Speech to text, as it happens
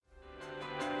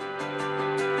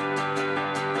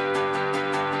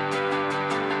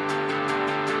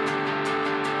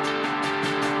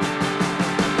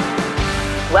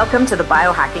Welcome to the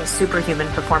Biohacking Superhuman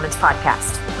Performance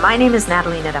Podcast. My name is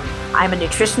Natalie Needham. I'm a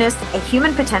nutritionist, a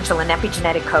human potential and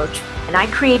epigenetic coach, and I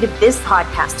created this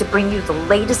podcast to bring you the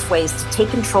latest ways to take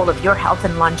control of your health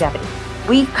and longevity.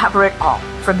 We cover it all,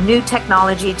 from new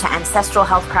technology to ancestral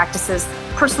health practices,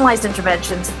 personalized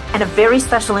interventions, and a very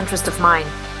special interest of mine,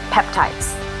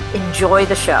 peptides. Enjoy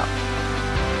the show.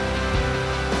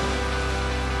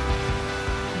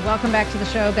 Welcome back to the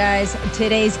show, guys.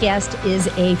 Today's guest is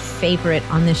a favorite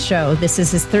on this show. This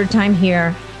is his third time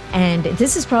here, and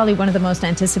this is probably one of the most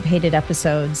anticipated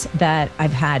episodes that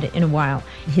I've had in a while.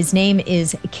 His name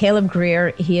is Caleb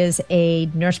Greer. He is a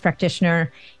nurse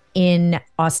practitioner in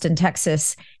Austin,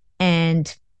 Texas.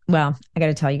 And, well, I got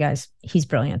to tell you guys, he's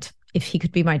brilliant. If he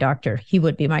could be my doctor, he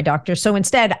would be my doctor. So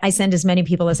instead, I send as many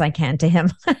people as I can to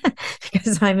him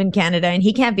because I'm in Canada and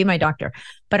he can't be my doctor.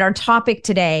 But our topic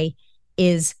today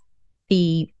is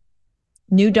the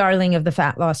new darling of the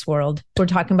fat loss world. We're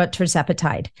talking about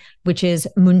tirzepatide, which is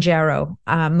Mounjaro.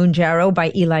 Mounjaro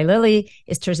by Eli Lilly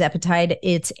is tirzepatide.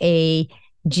 It's a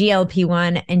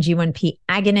GLP-1 and G1P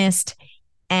agonist,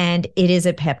 and it is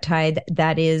a peptide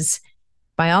that is,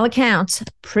 by all accounts,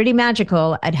 pretty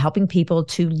magical at helping people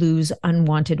to lose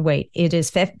unwanted weight. It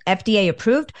is FDA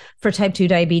approved for type 2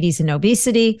 diabetes and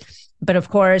obesity. But of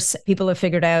course, people have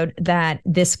figured out that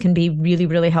this can be really,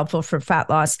 really helpful for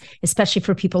fat loss, especially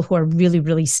for people who are really,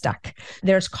 really stuck.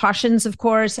 There's cautions, of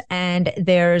course, and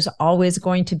there's always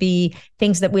going to be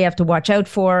things that we have to watch out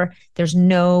for. There's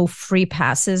no free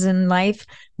passes in life,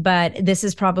 but this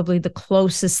is probably the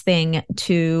closest thing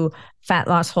to fat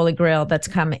loss holy grail that's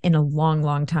come in a long,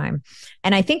 long time.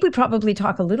 And I think we probably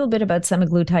talk a little bit about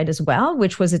semaglutide as well,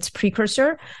 which was its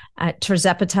precursor.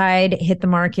 Tirzepatide hit the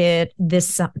market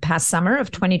this past summer of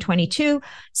 2022.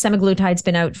 Semaglutide's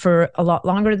been out for a lot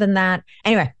longer than that.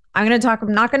 Anyway, I'm not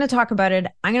going to talk about it.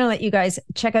 I'm going to let you guys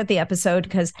check out the episode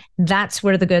because that's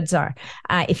where the goods are.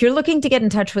 If you're looking to get in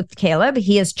touch with Caleb,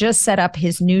 he has just set up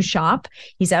his new shop.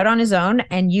 He's out on his own,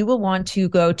 and you will want to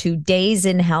go to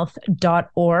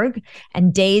daysinhealth.org.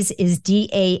 And Days is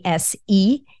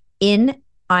DASE in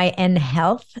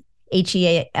health.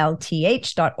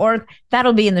 HEALTH.org.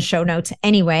 That'll be in the show notes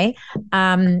anyway.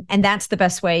 And that's the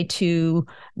best way to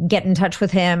get in touch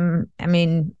with him. I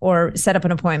mean, or set up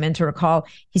an appointment or a call.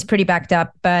 He's pretty backed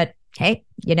up, but hey,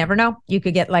 you never know. You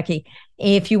could get lucky.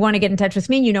 If you want to get in touch with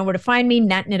me, you know where to find me,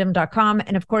 natnidham.com.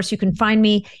 And of course, you can find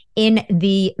me in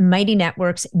the Mighty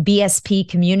Networks BSP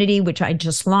community, which I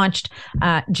just launched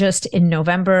just in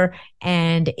November.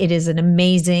 And it is an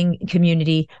amazing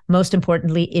community. Most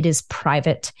importantly, it is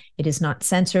private. It is not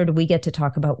censored. We get to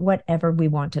talk about whatever we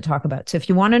want to talk about. So if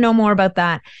you want to know more about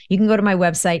that, you can go to my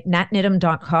website,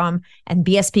 natnidham.com, and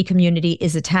BSP community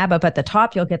is a tab up at the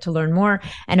top. You'll get to learn more.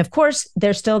 And of course,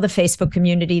 there's still the Facebook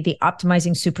community, the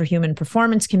Optimizing Superhuman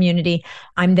Performance community.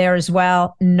 I'm there as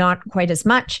well, not quite as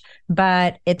much,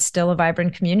 but it's still a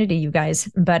vibrant community, you guys.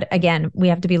 But again, we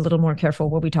have to be a little more careful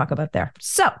what we talk about there.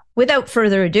 So without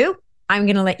further ado, I'm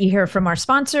going to let you hear from our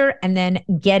sponsor and then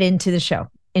get into the show.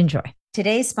 Enjoy.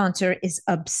 Today's sponsor is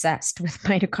obsessed with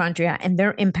mitochondria and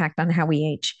their impact on how we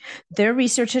age. Their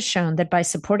research has shown that by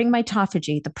supporting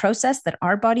mitophagy, the process that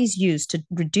our bodies use to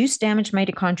reduce damaged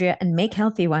mitochondria and make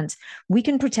healthy ones, we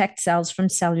can protect cells from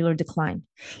cellular decline.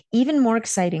 Even more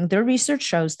exciting, their research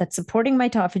shows that supporting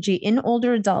mitophagy in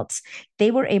older adults,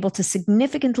 they were able to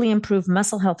significantly improve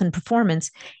muscle health and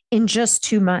performance in just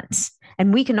 2 months.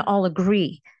 And we can all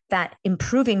agree that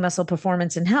improving muscle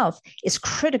performance and health is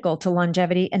critical to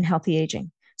longevity and healthy aging.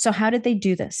 So how did they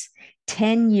do this?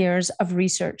 10 years of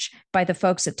research by the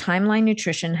folks at Timeline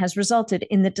Nutrition has resulted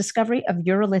in the discovery of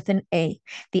urolithin A,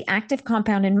 the active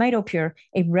compound in MitoPure,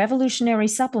 a revolutionary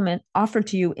supplement offered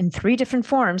to you in 3 different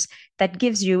forms that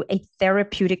gives you a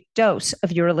therapeutic dose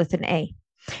of urolithin A.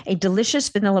 A delicious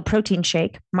vanilla protein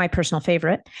shake, my personal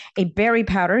favorite, a berry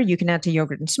powder you can add to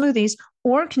yogurt and smoothies,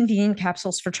 or convenient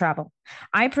capsules for travel.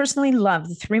 I personally love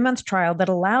the 3-month trial that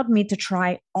allowed me to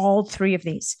try all 3 of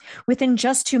these. Within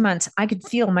just 2 months, I could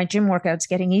feel my gym workouts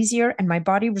getting easier and my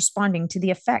body responding to the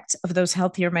effects of those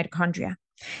healthier mitochondria.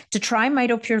 To try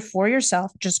MitoPure for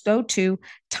yourself, just go to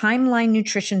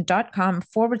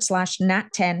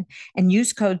timelinenutrition.com/nat10 and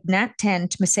use code nat10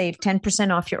 to save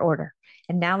 10% off your order.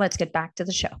 And now let's get back to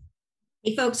the show.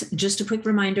 Hey, folks, just a quick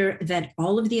reminder that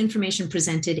all of the information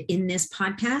presented in this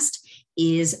podcast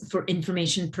is for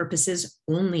information purposes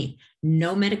only.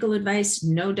 No medical advice,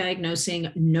 no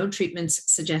diagnosing, no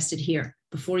treatments suggested here.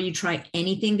 Before you try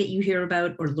anything that you hear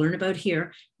about or learn about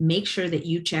here, make sure that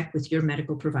you check with your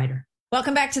medical provider.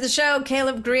 Welcome back to the show,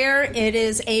 Caleb Greer. It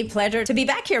is a pleasure to be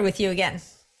back here with you again.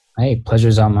 Hey,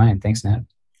 pleasure's all mine. Thanks, Nat.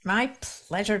 My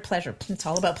pleasure, pleasure. It's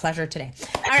all about pleasure today.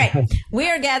 All right. We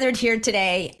are gathered here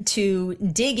today to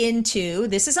dig into,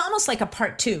 this is almost like a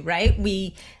part two, right?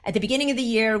 At the beginning of the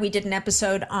year, we did an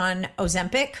episode on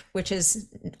Ozempic, which is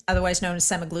otherwise known as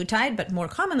semaglutide, but more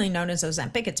commonly known as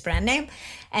Ozempic, its brand name.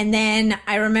 And then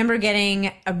I remember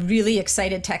getting a really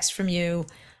excited text from you.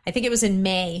 I think it was in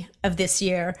May of this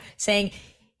year saying,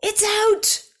 it's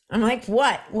out. I'm like,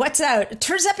 what? What's out?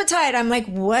 Tirzepatide. I'm like,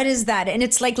 what is that? And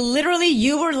it's like literally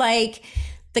you were like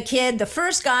the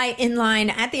first guy in line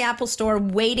at the Apple store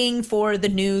waiting for the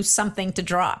new something to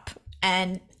drop.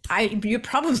 And you're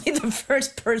probably the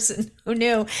first person who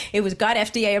knew it got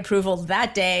FDA approval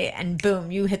that day, and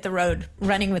boom, you hit the road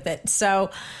running with it. So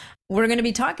we're going to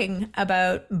be talking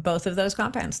about both of those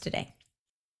compounds today.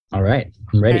 All right.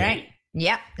 I'm ready. All right.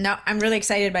 Yeah, no, I'm really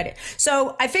excited about it.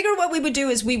 So I figure what we would do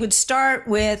is we would start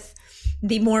with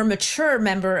the more mature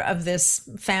member of this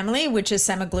family, which is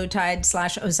semaglutide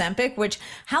 / Ozempic, which,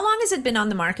 how long has it been on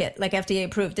the market, like FDA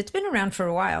approved? It's been around for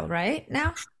a while, right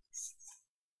now?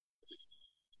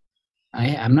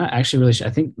 I'm not actually really sure.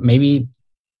 I think maybe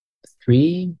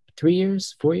 3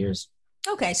 years, 4 years.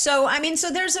 Okay. So, I mean,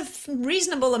 so there's a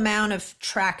reasonable amount of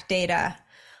track data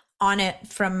on it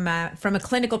from a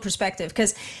clinical perspective,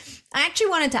 because I actually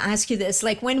wanted to ask you this.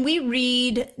 Like when we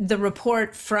read the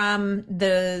report from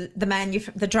the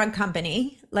drug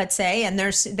company, let's say, and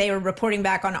they are reporting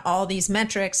back on all these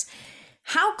metrics,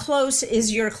 how close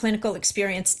is your clinical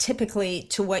experience typically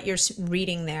to what you're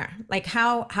reading there? Like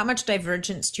how much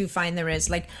divergence do you find there is?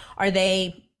 Like, are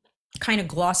they kind of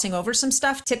glossing over some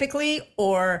stuff typically,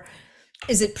 or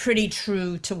is it pretty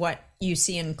true to what you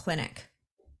see in clinic?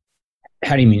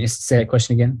 How do you mean? Say that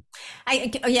question again.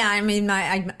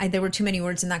 There were too many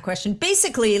words in that question.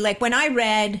 Basically, like when I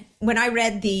read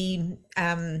the,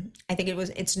 I think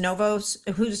it's Novo's,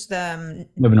 who's the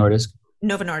Novo Nordisk.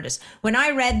 Novo Nordisk. When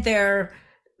I read their,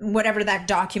 whatever that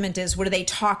document is, where they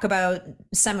talk about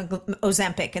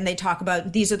Ozempic and they talk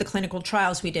about, these are the clinical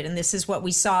trials we did, and this is what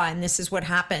we saw, and this is what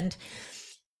happened.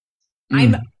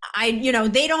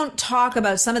 They don't talk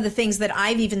about some of the things that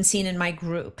I've even seen in my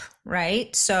group,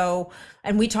 right? So,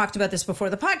 and we talked about this before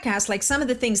the podcast, like some of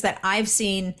the things that I've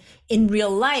seen in real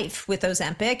life with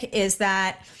Ozempic is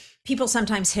that people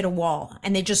sometimes hit a wall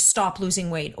and they just stop losing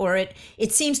weight, or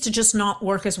it seems to just not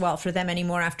work as well for them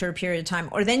anymore after a period of time.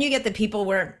 Or then you get the people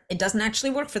where it doesn't actually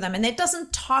work for them, and it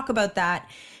doesn't talk about that.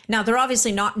 Now, they're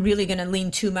obviously not really going to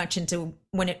lean too much into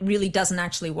when it really doesn't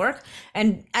actually work.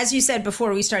 And as you said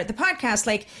before we started the podcast,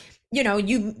 like,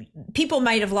 people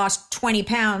might have lost 20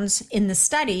 pounds in the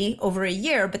study over a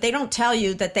year, but they don't tell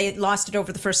you that they lost it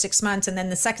over the first 6 months. And then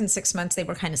the second 6 months, they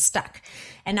were kind of stuck.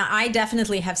 And I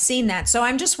definitely have seen that. So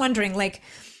I'm just wondering, like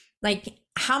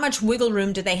how much wiggle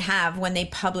room do they have when they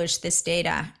publish this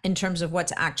data in terms of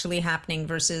what's actually happening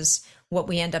versus what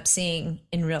we end up seeing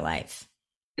in real life?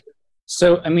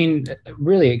 So, I mean,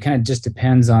 really, it kind of just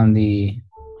depends on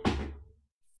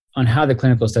how the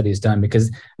clinical study is done, because,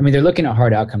 I mean, they're looking at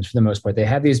hard outcomes for the most part. They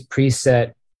have these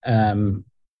preset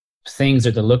things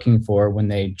that they're looking for when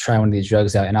they try one of these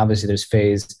drugs out. And obviously there's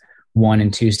phase 1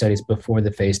 and 2 studies before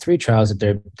the phase 3 trials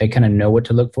that they kind of know what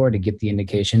to look for to get the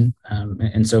indication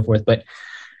and so forth. But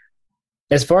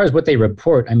as far as what they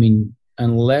report, I mean,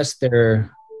 unless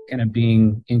they're kind of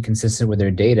being inconsistent with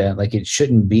their data, like it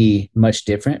shouldn't be much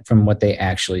different from what they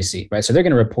actually see, right? So they're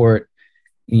going to report,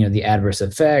 the adverse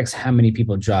effects, how many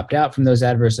people dropped out from those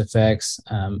adverse effects.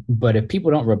 But if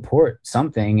people don't report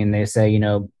something and they say,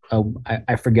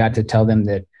 I forgot to tell them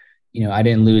that, I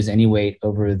didn't lose any weight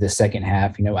over the second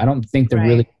half, I don't think they're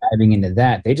really diving into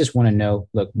that. They just want to know,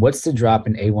 look, what's the drop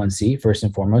in A1C first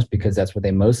and foremost, because that's what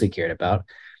they mostly cared about.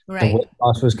 Right. The weight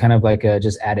loss was kind of like a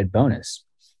just added bonus.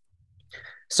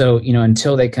 So,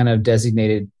 until they kind of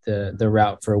designated the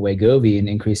route for Wegovy and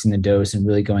increasing the dose and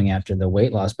really going after the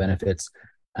weight loss benefits,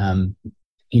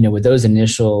 with those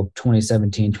initial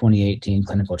 2017, 2018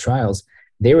 clinical trials,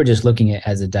 they were just looking at it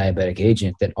as a diabetic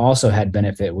agent that also had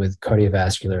benefit with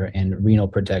cardiovascular and renal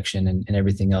protection and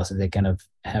everything else that they kind of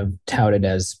have touted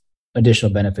as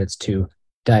additional benefits to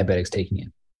diabetics taking it.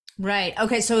 Right.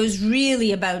 Okay. So it was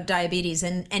really about diabetes,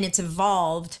 and it's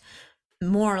evolved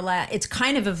more or less. It's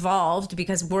kind of evolved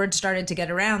because word started to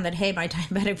get around that, hey, my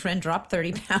diabetic friend dropped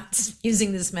 30 pounds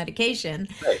using this medication.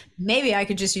 Right. Maybe I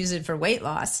could just use it for weight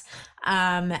loss.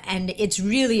 And it's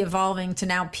really evolving to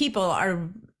now people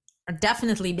are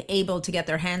definitely able to get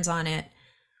their hands on it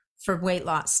for weight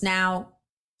loss. Now,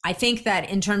 I think that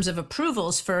in terms of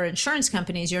approvals for insurance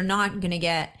companies, you're not going to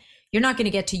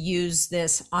get to use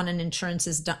this on an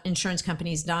insurance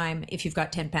company's dime if you've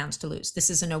got 10 pounds to lose. This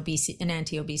is an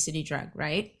anti-obesity drug,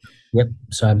 right? Yep.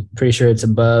 So I'm pretty sure it's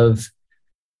above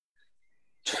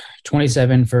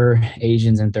 27 for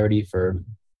Asians and 30 for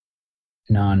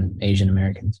non-Asian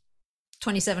Americans.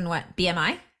 27 what?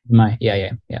 BMI?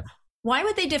 Yeah. Why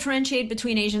would they differentiate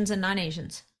between Asians and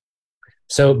non-Asians?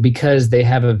 So because they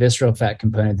have a visceral fat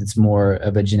component that's more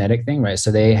of a genetic thing, right?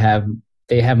 So they have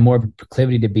more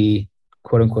proclivity to be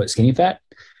quote unquote skinny fat.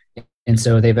 And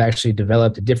so they've actually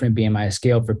developed a different BMI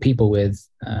scale for people with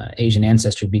Asian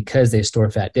ancestry because they store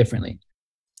fat differently.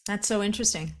 That's so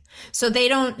interesting. So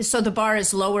so the bar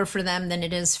is lower for them than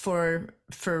it is for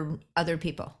other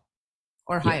people,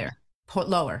 or higher,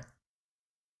 lower.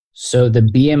 So the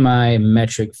BMI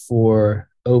metric for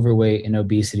overweight and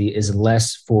obesity is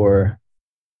less for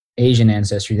Asian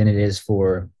ancestry than it is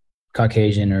for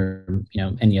Caucasian or,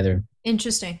 any other.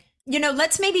 Interesting.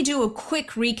 Let's maybe do a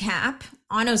quick recap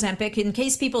on Ozempic in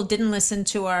case people didn't listen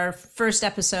to our first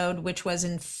episode, which was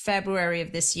in February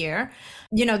of this year.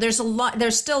 There's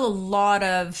still a lot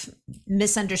of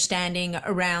misunderstanding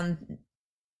around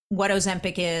what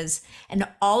Ozempic is and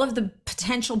all of the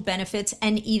potential benefits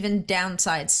and even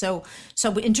downsides. So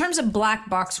in terms of black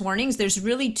box warnings, there's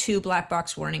really two black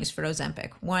box warnings for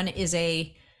Ozempic. One is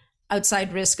a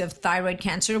outside risk of thyroid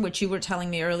cancer, which you were telling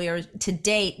me earlier. To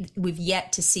date, we've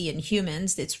yet to see in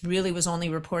humans. It really was only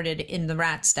reported in the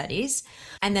rat studies.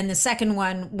 And then the second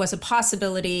one was a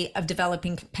possibility of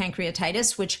developing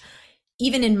pancreatitis, which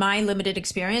even in my limited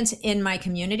experience in my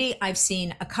community, I've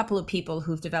seen a couple of people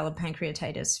who've developed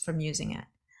pancreatitis from using it.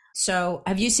 So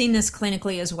have you seen this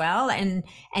clinically as well? And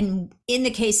in the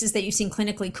cases that you've seen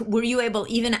clinically, were you able,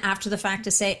 even after the fact,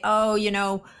 to say,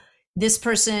 this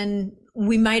person,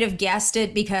 we might have guessed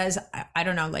it because, I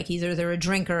don't know, like either they're a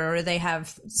drinker or they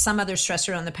have some other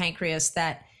stressor on the pancreas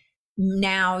that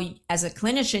now as a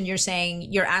clinician, you're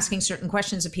saying you're asking certain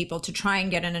questions of people to try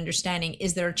and get an understanding.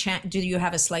 Is there a chance, do you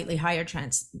have a slightly higher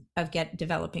chance of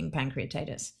developing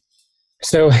pancreatitis?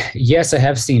 So yes, I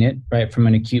have seen it, right, from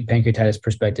an acute pancreatitis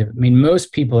perspective. I mean,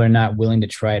 most people are not willing to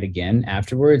try it again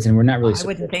afterwards, and we're not really. I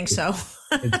wouldn't think so.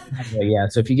 Yeah.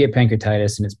 So if you get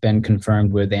pancreatitis and it's been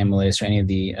confirmed with amylase or any of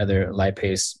the other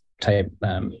lipase type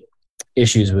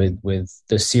issues with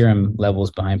the serum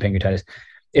levels behind pancreatitis,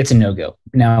 it's a no-go.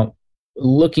 Now,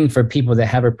 looking for people that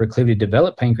have a proclivity to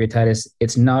develop pancreatitis,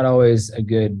 it's not always a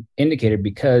good indicator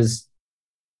because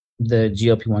the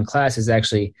GLP-1 class is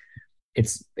actually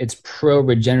it's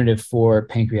pro-regenerative for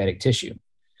pancreatic tissue.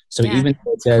 So even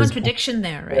though it does contradiction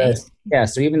there, right? Yeah.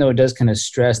 So even though it does kind of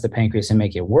stress the pancreas and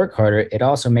make it work harder, it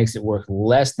also makes it work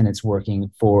less than it's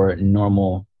working for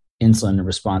normal insulin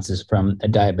responses from a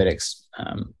diabetic's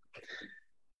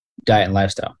diet and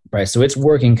lifestyle, right? So it's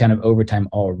working kind of overtime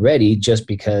already, just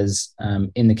because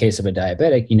in the case of a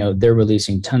diabetic, they're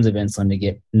releasing tons of insulin to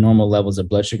get normal levels of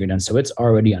blood sugar down. So it's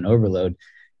already on overload.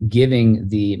 Giving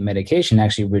the medication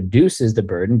actually reduces the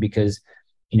burden because,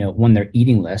 when they're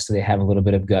eating less, so they have a little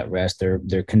bit of gut rest,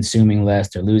 they're consuming less,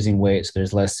 they're losing weight, so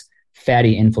there's less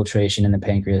fatty infiltration in the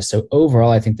pancreas. So overall,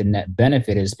 I think the net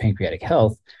benefit is pancreatic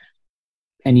health.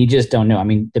 And you just don't know. I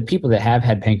mean, the people that have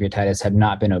had pancreatitis have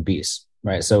not been obese,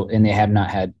 right? So, and they have not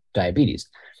had diabetes.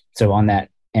 So on that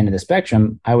end of the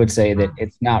spectrum, I would say that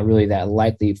it's not really that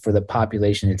likely for the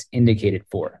population it's indicated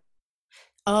for.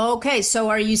 Okay. So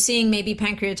are you seeing maybe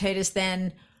pancreatitis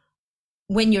then,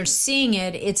 when you're seeing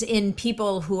it, it's in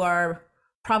people who are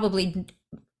probably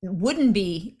wouldn't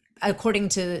be, according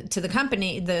to the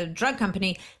company, the drug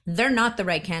company, they're not the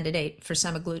right candidate for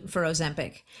for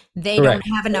Ozempic. They Correct.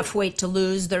 Don't have enough weight to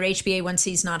lose. Their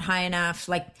HbA1c is not high enough.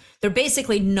 Like they're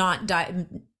basically not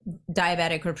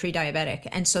diabetic or pre-diabetic.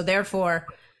 And so therefore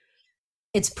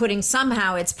it's putting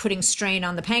strain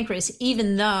on the pancreas,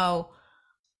 even though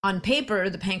on paper,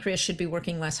 the pancreas should be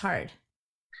working less hard.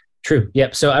 True.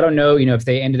 Yep. So I don't know, if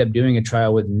they ended up doing a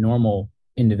trial with normal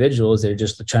individuals, they're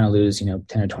just trying to lose,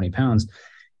 10 or 20 pounds,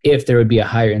 if there would be a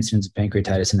higher incidence of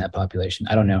pancreatitis in that population.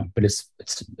 I don't know, but it's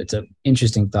an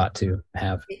interesting thought to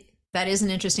have. That is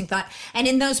an interesting thought. And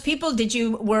in those people,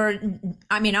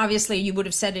 obviously you would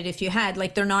have said it if you had,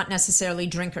 like, they're not necessarily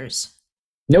drinkers.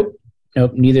 Nope.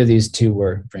 Neither of these two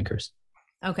were drinkers.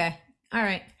 Okay. All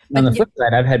right. On the flip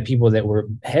side, I've had people that were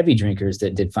heavy drinkers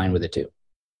that did fine with it too.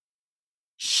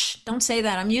 Shh, don't say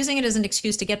that. I'm using it as an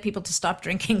excuse to get people to stop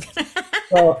drinking.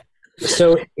 Well,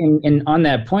 so in on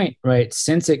that point, right,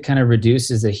 since it kind of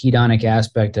reduces the hedonic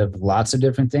aspect of lots of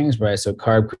different things, right? So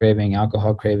carb craving,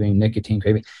 alcohol craving, nicotine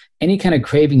craving, any kind of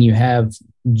craving you have,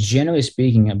 generally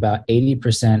speaking, about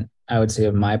 80%, I would say,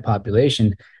 of my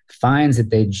population finds that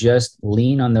they just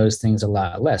lean on those things a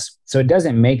lot less. So it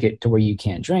doesn't make it to where you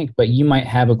can't drink, but you might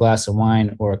have a glass of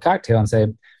wine or a cocktail and say,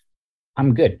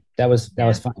 I'm good. That was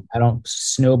fine. I don't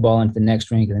snowball into the next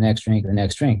drink and the next drink and the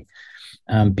next drink.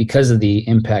 because of the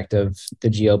impact of the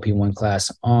GLP-1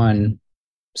 class on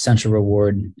central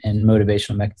reward and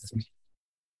motivational mechanisms.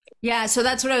 Yeah, so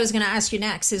that's what I was going to ask you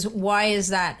next is why is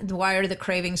that? Why are the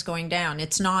cravings going down?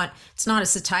 It's not a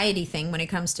satiety thing when it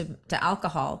comes to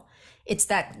alcohol. It's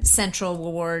that central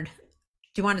reward.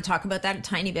 Do you want to talk about that a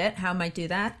tiny bit? How it might do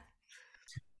that?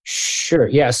 Sure.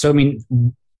 Yeah. So, I mean,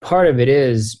 part of it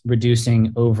is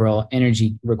reducing overall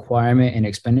energy requirement and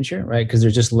expenditure, right? Because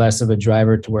there's just less of a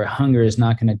driver to where hunger is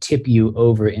not going to tip you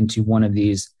over into one of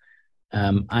these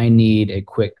I need a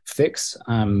quick fix.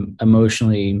 I'm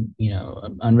emotionally,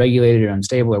 unregulated or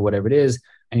unstable or whatever it is.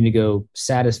 I need to go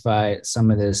satisfy some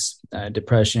of this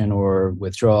depression or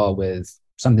withdrawal with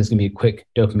something that's going to be a quick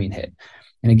dopamine hit.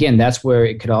 And again, that's where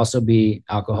it could also be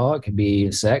alcohol. It could be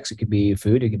sex. It could be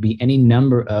food. It could be any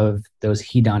number of those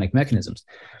hedonic mechanisms.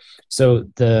 So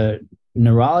the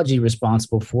neurology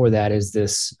responsible for that is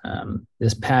this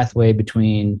pathway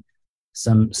between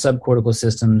some subcortical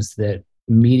systems that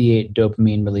mediate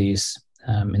dopamine release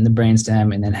in the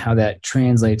brainstem, and then how that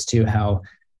translates to how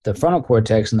the frontal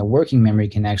cortex and the working memory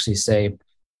can actually say,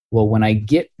 well, when I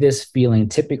get this feeling,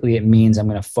 typically it means I'm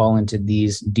going to fall into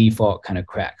these default kind of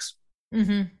cracks.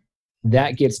 Mm-hmm.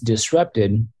 That gets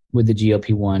disrupted with the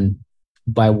GLP-1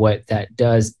 by what that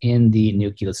does in the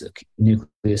nucleus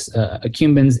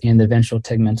accumbens in the ventral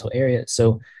tegmental area.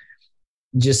 So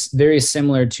just very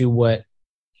similar to what,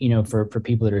 for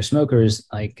people that are smokers,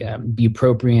 like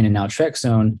bupropion and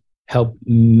naltrexone help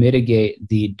mitigate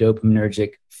the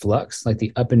dopaminergic flux, like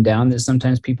the up and down that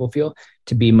sometimes people feel,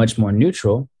 to be much more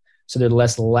neutral. So they're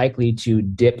less likely to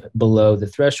dip below the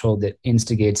threshold that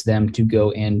instigates them to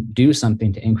go and do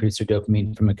something to increase their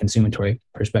dopamine from a consummatory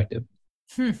perspective.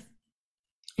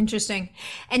 Interesting.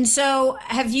 And so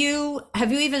have you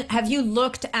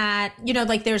looked at,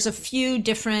 like there's a few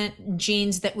different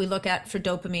genes that we look at for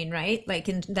dopamine, right? Like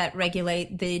that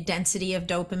regulate the density of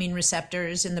dopamine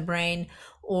receptors in the brain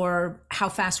or how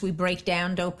fast we break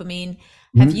down dopamine.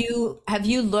 Mm-hmm. Have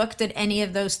you looked at any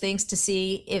of those things to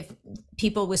see if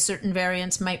people with certain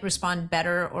variants might respond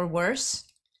better or worse?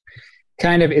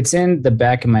 Kind of, it's in the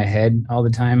back of my head all the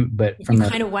time, but from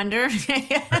kind of wonder.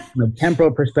 From a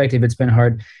temporal perspective, it's been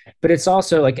hard. But it's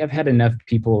also like I've had enough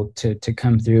people to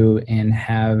come through and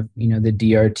have, the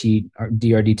DRT or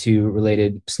DRD2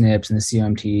 related SNPs and the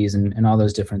COMTs and all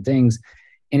those different things.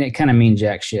 And it kind of mean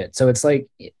jack shit. So it's like,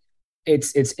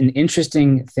 it's an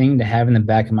interesting thing to have in the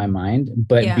back of my mind,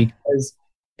 but yeah.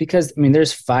 because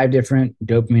there's 5 different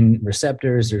dopamine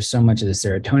receptors, there's so much of the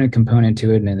serotonin component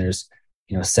to it. And then there's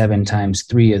 7 times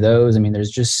 3 of those.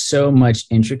 There's just so much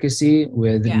intricacy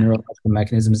with neurological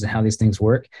mechanisms and how these things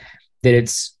work that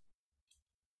it's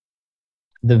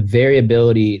the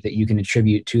variability that you can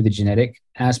attribute to the genetic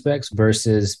aspects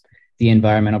versus the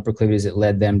environmental proclivities that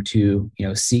led them to,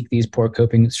 seek these poor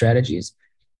coping strategies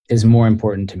is more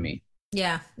important to me.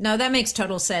 Yeah, no, that makes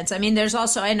total sense. There's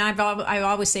also, and I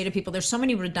always say to people, there's so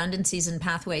many redundancies in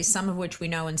pathways, some of which we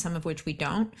know and some of which we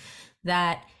don't,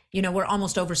 that we're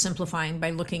almost oversimplifying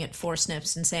by looking at 4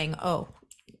 SNPs and saying, oh,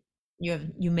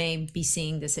 you may be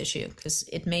seeing this issue because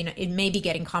it may be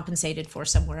getting compensated for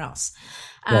somewhere else.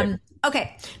 Right.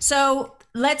 Okay, so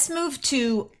let's move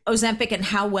to Ozempic and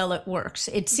how well it works.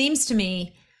 It seems to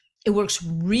me it works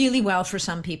really well for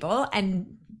some people,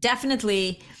 and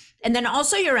definitely. And then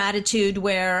also your attitude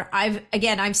where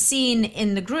I've seen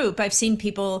in the group, I've seen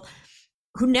people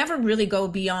who never really go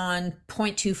beyond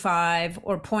 0.25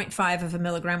 or 0.5 of a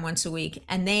milligram once a week.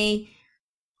 And they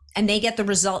get the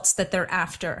results that they're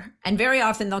after. And very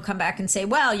often they'll come back and say,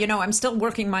 well, I'm still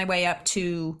working my way up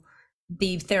to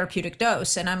the therapeutic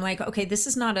dose. And I'm like, okay, this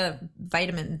is not a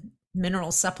vitamin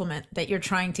mineral supplement that you're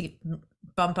trying to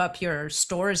bump up your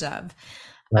stores of.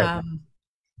 Right.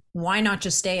 Why not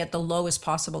just stay at the lowest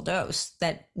possible dose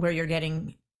where you're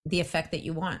getting the effect that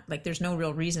you want? Like there's no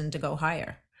real reason to go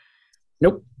higher.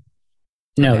 Nope.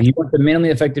 No, okay. You want the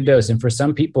minimally effective dose. And for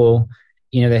some people,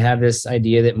 they have this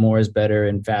idea that more is better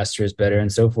and faster is better and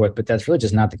so forth, but that's really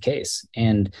just not the case.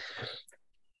 And,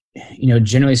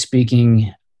 generally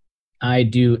speaking, I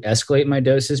do escalate my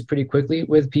doses pretty quickly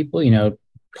with people,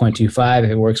 0.25. If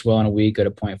it works well in a week, go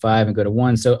to 0.5 and go to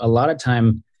 1. So a lot of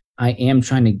time I am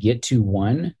trying to get to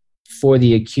 1 for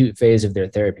the acute phase of their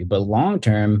therapy. But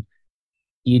long-term,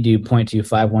 you do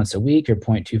 0.25 once a week or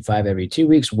 0.25 every 2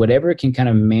 weeks, whatever can kind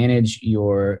of manage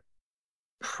your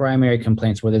primary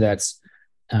complaints, whether that's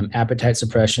appetite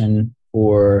suppression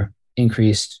or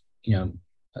increased,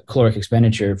 caloric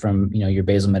expenditure from, your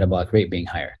basal metabolic rate being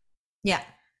higher. Yeah.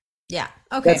 Yeah.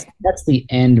 Okay. That's the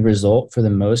end result for the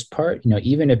most part.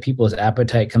 Even if people's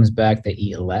appetite comes back, they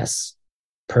eat less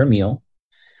per meal.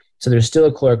 So there's still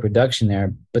a caloric reduction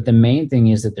there, but the main thing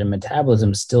is that their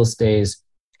metabolism still stays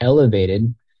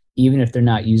elevated, even if they're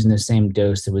not using the same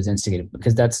dose that was instigated,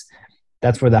 because that's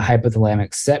where the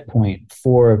hypothalamic set point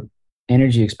for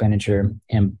energy expenditure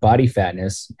and body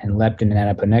fatness and leptin and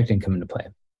adiponectin come into play.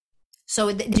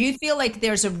 So do you feel like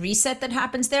there's a reset that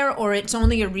happens there, or it's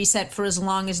only a reset for as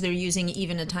long as they're using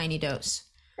even a tiny dose?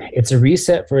 It's a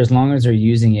reset for as long as they're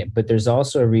using it, but there's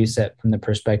also a reset from the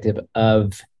perspective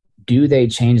of, do they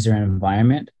change their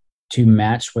environment to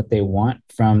match what they want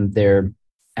from their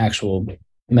actual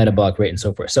metabolic rate and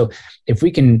so forth. So if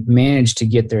we can manage to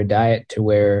get their diet to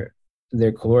where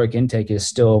their caloric intake is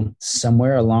still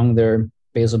somewhere along their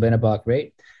basal metabolic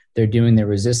rate, they're doing their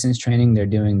resistance training, they're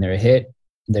doing their HIIT,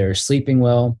 they're sleeping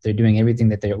well, they're doing everything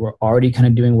that they were already kind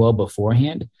of doing well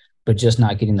beforehand, but just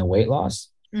not getting the weight loss,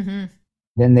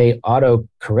 then they auto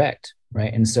correct,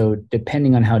 right? And so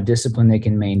depending on how disciplined they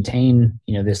can maintain,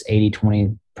 this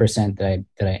 80-20% that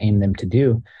I aim them to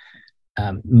do,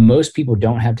 most people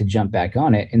don't have to jump back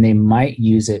on it, and they might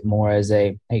use it more as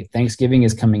a, hey, Thanksgiving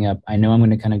is coming up. I know I'm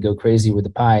going to kind of go crazy with the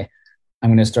pie. I'm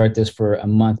going to start this for a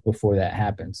month before that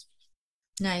happens.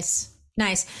 Nice.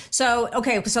 So,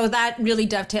 okay. So that really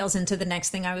dovetails into the next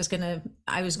thing I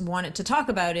wanted to talk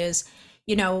about is,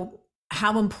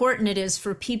 how important it is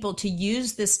for people to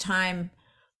use this time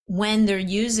when they're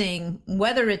using,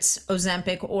 whether it's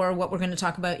Ozempic or what we're going to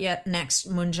talk about yet next,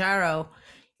 Mounjaro,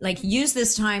 like use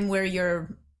this time where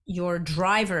your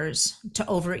drivers to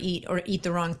overeat or eat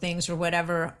the wrong things or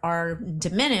whatever are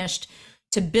diminished,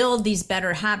 to build these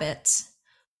better habits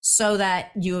so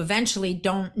that you eventually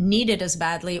don't need it as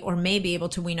badly or may be able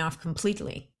to wean off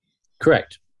completely.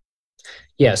 Correct.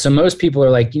 Yeah. So most people are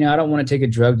like, I don't want to take a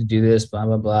drug to do this, blah,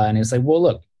 blah, blah. And it's like, well,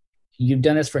 look, you've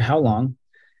done this for how long?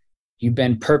 You've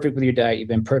been perfect with your diet. You've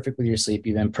been perfect with your sleep.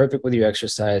 You've been perfect with your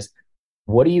exercise.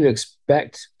 What do you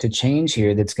expect to change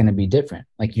here that's going to be different?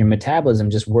 Like your metabolism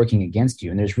just working against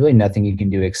you. And there's really nothing you can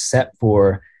do except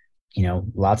for,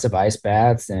 lots of ice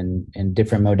baths and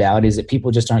different modalities that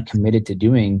people just aren't committed to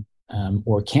doing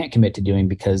or can't commit to doing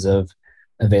because of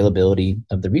availability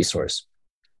of the resource.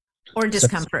 Or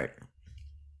discomfort.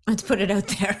 Let's put it out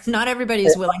there. Not everybody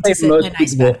is willing to sit in an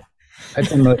ice bath. I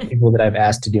think most people that I've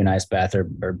asked to do an ice bath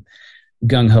are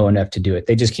gung-ho enough to do it.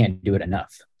 They just can't do it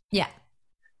enough. Yeah.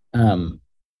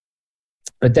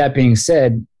 But that being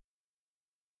said,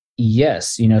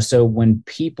 yes, so when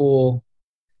people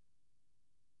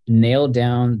nail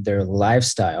down their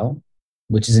lifestyle,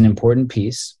 which is an important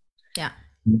piece,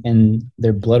 and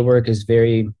their blood work is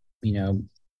very,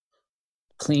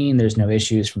 clean, there's no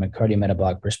issues from a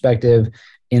cardiometabolic perspective,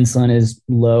 insulin is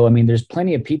low. I mean, there's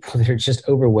plenty of people that are just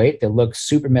overweight that look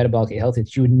super metabolically healthy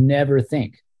that you would never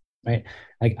think, right?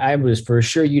 Like I was for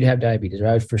sure you'd have diabetes, or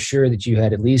I was for sure that you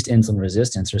had at least insulin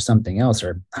resistance or something else,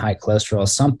 or high cholesterol,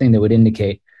 something that would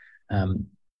indicate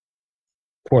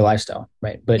poor lifestyle,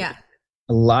 right? But a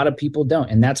lot of people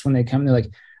don't. And that's when they come, they're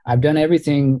like, I've done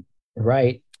everything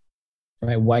right?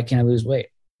 Why can't I lose weight?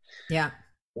 Yeah.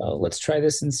 Well, let's try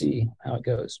this and see how it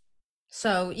goes.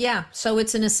 So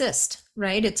it's an assist,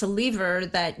 right? It's a lever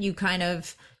that you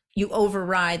you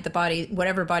override the body,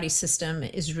 whatever body system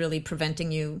is really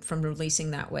preventing you from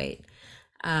releasing that weight.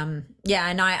 And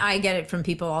I get it from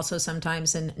people also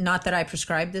sometimes, and not that I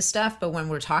prescribe this stuff, but when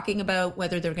we're talking about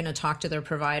whether they're going to talk to their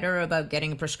provider about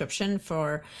getting a prescription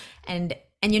for, and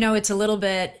it's a little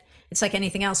bit, it's like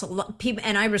anything else. People,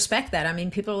 and I respect that. I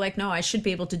mean, people are like, no, I should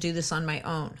be able to do this on my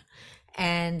own.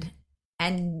 And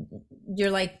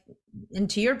you're like, and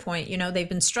to your point, they've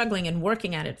been struggling and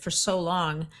working at it for so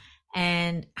long.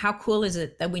 And how cool is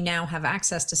it that we now have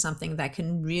access to something that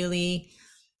can really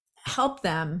help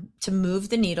them to move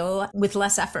the needle with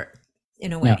less effort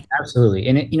in a way? No, absolutely.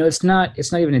 And it's not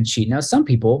even a cheat. Now, some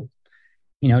people,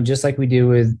 just like we do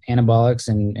with anabolics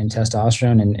and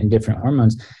testosterone and different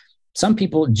hormones, some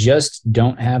people just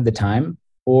don't have the time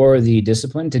or the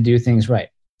discipline to do things right.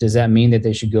 Does that mean that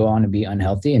they should go on and be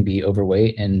unhealthy and be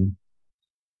overweight and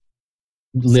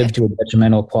live to a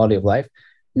detrimental quality of life?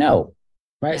 No.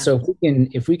 Right. Yeah. So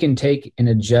if we can take and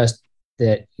adjust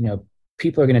that,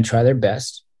 people are going to try their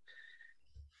best,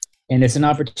 and it's an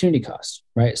opportunity cost,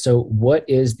 right? So what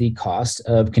is the cost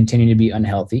of continuing to be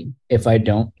unhealthy if I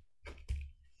don't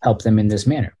help them in this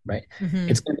manner, right? Mm-hmm.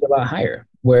 It's going to be a lot higher,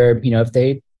 where, if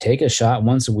they take a shot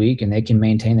once a week and they can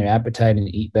maintain their appetite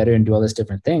and eat better and do all these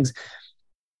different things,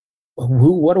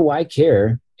 what do I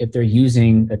care if they're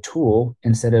using a tool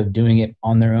instead of doing it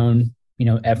on their own,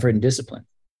 effort and discipline?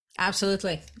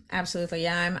 Absolutely.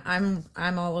 Yeah,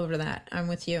 I'm all over that. I'm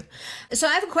with you. So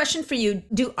I have a question for you.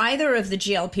 Do either of the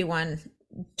GLP-1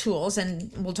 tools,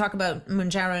 and we'll talk about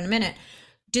Mounjaro in a minute,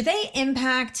 Do they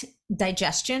impact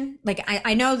digestion? Like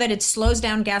I know that it slows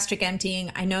down gastric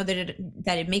emptying. I know that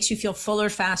it makes you feel fuller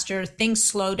faster. Things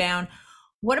slow down.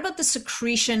 What about the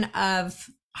secretion of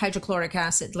hydrochloric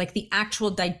acid, like the actual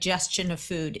digestion of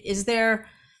food? Is there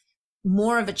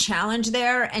more of a challenge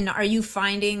there? And are you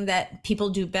finding that people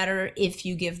do better if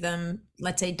you give them,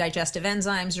 let's say, digestive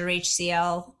enzymes or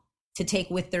HCl to take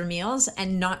with their meals,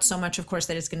 and not so much, of course,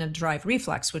 that it's going to drive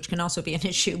reflux, which can also be an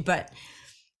issue, but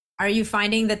are you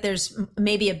finding that there's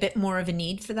maybe a bit more of a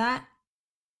need for that?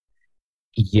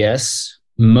 Yes,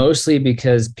 mostly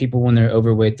because people, when they're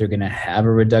overweight, they're going to have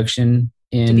a reduction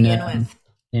in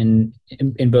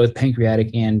both pancreatic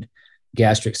and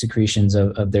gastric secretions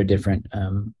of their different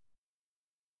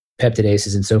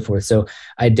peptidases and so forth. So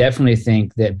I definitely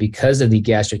think that because of the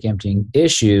gastric emptying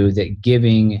issue, that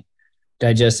giving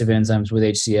digestive enzymes with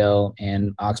HCl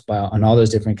and ox bile and all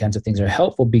those different kinds of things are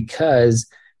helpful, because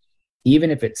even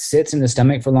if it sits in the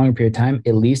stomach for a longer period of time,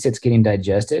 at least it's getting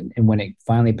digested. And when it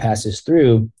finally passes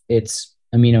through, it's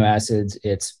amino acids,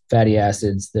 it's fatty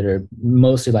acids that are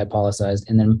mostly lipolyzed,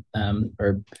 and then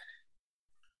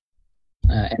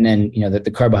that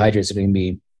the carbohydrates are going to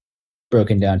be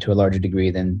broken down to a larger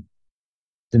degree than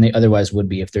they otherwise would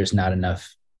be if there's not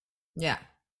enough. Yeah.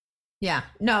 Yeah.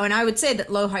 No, and I would say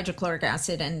that low hydrochloric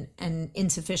acid and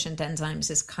insufficient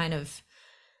enzymes is kind of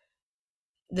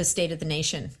the state of the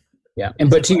nation. Yeah.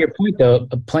 But to your point, though,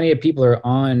 plenty of people are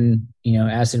on,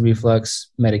 acid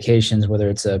reflux medications, whether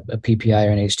it's a PPI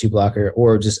or an H2 blocker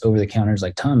or just over the counters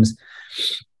like Tums,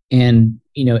 and,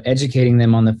 educating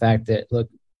them on the fact that, look,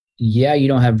 yeah, you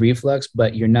don't have reflux,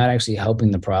 but you're not actually helping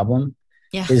the problem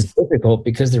is difficult,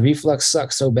 because the reflux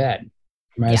sucks so bad.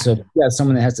 Right. Yeah. So if you got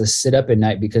someone that has to sit up at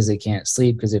night because they can't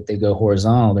sleep, because if they go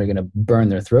horizontal, they're going to burn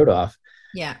their throat off.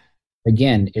 Yeah.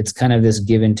 Again, it's kind of this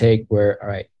give and take where, all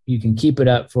right, you can keep it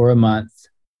up for a month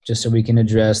just so we can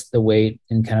address the weight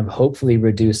and kind of hopefully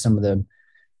reduce some of the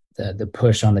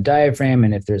push on the diaphragm.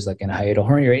 And if there's like an hiatal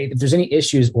hernia, or if there's any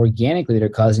issues organically that are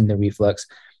causing the reflux,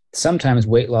 sometimes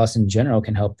weight loss in general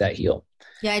can help that heal.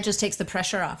 Yeah. It just takes the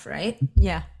pressure off, right?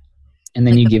 Yeah. And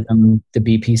then you give them the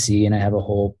BPC, and I have a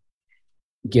whole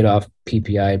get off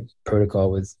PPI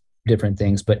protocol with different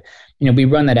things. But, we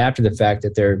run that after the fact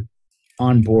that they're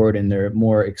on board and they're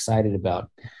more excited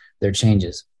about their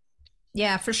changes.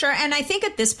 Yeah, for sure. And I think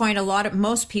at this point,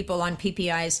 most people on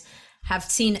PPIs have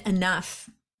seen enough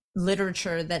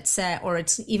literature that said, or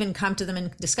it's even come to them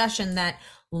in discussion, that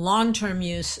long-term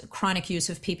use, chronic use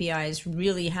of PPIs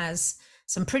really has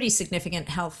some pretty significant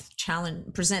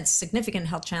presents significant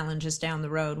health challenges down the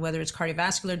road, whether it's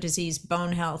cardiovascular disease,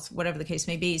 bone health, whatever the case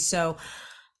may be. So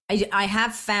I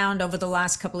have found over the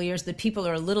last couple of years that people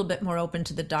are a little bit more open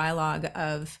to the dialogue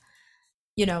of,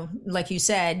 like you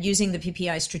said, using the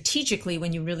PPI strategically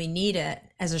when you really need it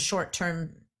as a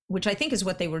short-term, which I think is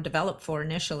what they were developed for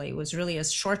initially, was really a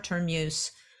short-term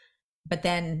use, but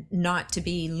then not to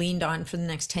be leaned on for the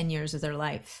next 10 years of their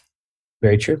life.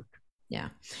 Very true. Yeah.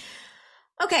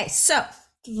 Okay, so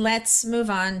let's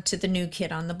move on to the new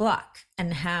kid on the block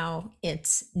and how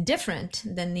it's different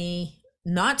than the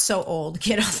not so old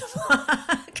kid on the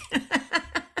block.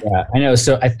 Yeah, I know.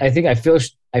 So I think I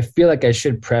feel like I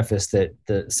should preface that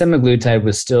the semaglutide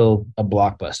was still a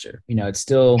blockbuster. It's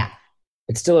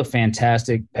still a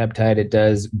fantastic peptide. It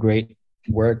does great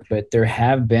work, but there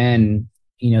have been,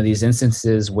 these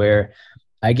instances where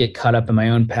I get caught up in my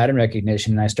own pattern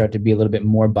recognition and I start to be a little bit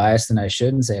more biased than I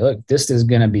should, and say, look, this is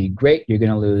going to be great. You're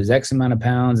going to lose X amount of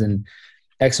pounds in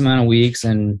X amount of weeks.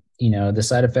 And, the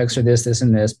side effects are this, this,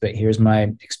 and this, but here's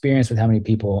my experience with how many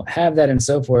people have that and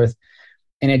so forth.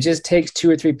 And it just takes 2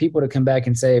 or 3 people to come back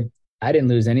and say, I didn't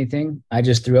lose anything. I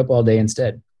just threw up all day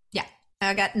instead. Yeah.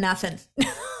 I got nothing.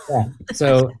 Yeah.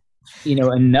 So,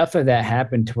 enough of that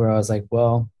happened to where I was like,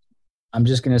 well, I'm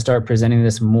just going to start presenting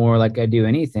this more like I do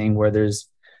anything, where there's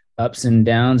ups and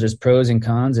downs, there's pros and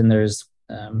cons, and there's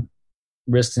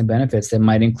risks and benefits that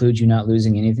might include you not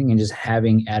losing anything and just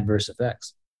having adverse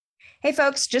effects. Hey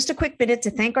folks, just a quick minute to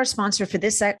thank our sponsor for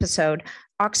this episode,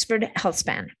 Oxford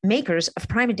HealthSpan, makers of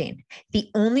Primeadine, the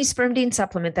only spermidine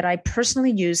supplement that I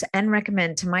personally use and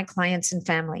recommend to my clients and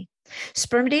family.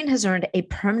 Spermidine has earned a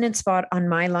permanent spot on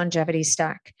my longevity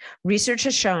stack. Research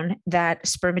has shown that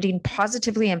spermidine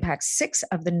positively impacts 6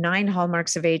 of the 9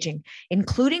 hallmarks of aging,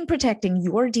 including protecting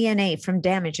your DNA from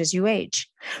damage as you age.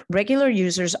 Regular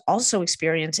users also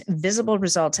experience visible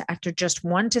results after just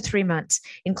 1 to 3 months,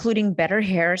 including better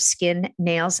hair, skin,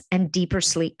 nails, and deeper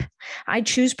sleep. I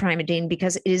choose Primeadine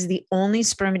because it is the only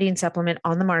spermidine supplement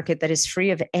on the market that is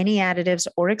free of any additives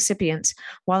or excipients,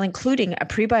 while including a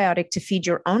prebiotic to feed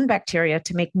your own bacteria bacteria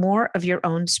to make more of your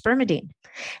own spermidine.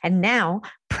 And now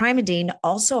Primeadine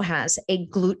also has a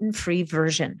gluten-free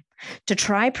version. To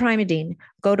try Primeadine,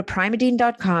 go to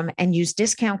Primeadine.com and use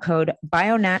discount code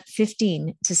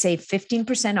BIONAT15 to save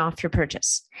 15% off your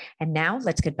purchase. And now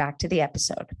let's get back to the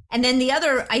episode. And then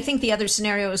I think the other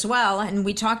scenario as well, and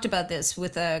we talked about this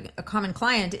with a common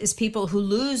client, is people who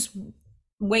lose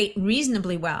weight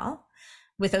reasonably well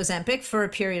with Ozempic for a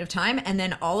period of time, and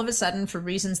then all of a sudden, for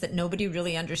reasons that nobody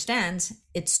really understands,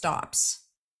 it stops.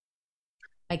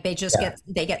 Like they just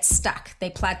get stuck, they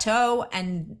plateau,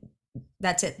 and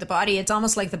that's it. It's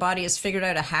almost like the body has figured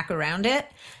out a hack around it,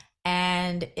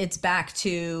 and it's back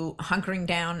to hunkering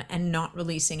down and not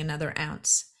releasing another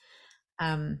ounce.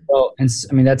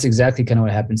 That's exactly kind of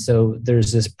what happens. So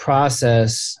there's this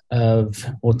process of,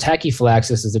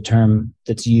 tachyphylaxis is the term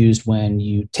that's used when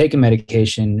you take a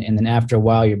medication and then after a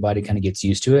while, your body kind of gets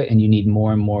used to it and you need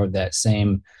more and more of that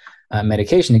same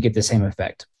medication to get the same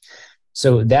effect.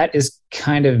 So that is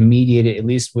kind of mediated, at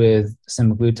least with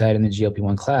semaglutide in the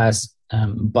GLP-1 class,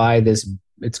 by this,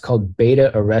 it's called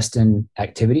beta-arrestin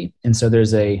activity. And so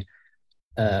there's a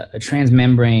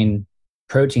transmembrane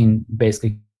protein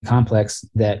basically complex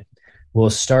that will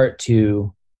start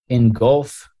to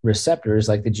engulf receptors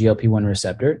like the GLP-1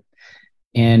 receptor.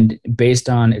 And based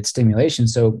on its stimulation,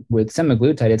 so with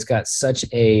semaglutide, it's got such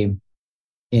a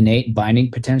innate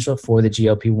binding potential for the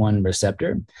GLP-1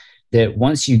 receptor that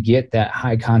once you get that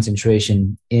high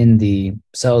concentration in the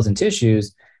cells and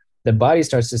tissues, the body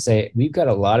starts to say, we've got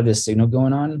a lot of this signal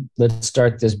going on. Let's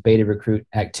start this beta recruit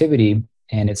activity.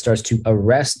 And it starts to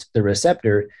arrest the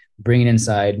receptor, bring it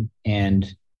inside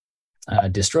and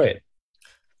destroy it.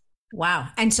 Wow.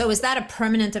 And so is that a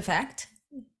permanent effect,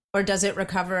 or does it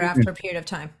recover after a period of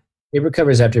time? It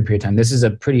recovers after a period of time. This is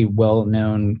a pretty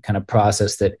well-known kind of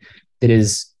process that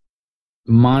is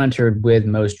monitored with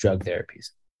most drug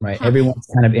therapies, right? Huh. Everyone's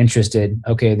kind of interested,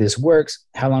 okay, this works.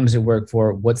 How long does it work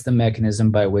for? What's the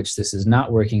mechanism by which this is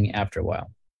not working after a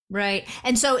while? Right.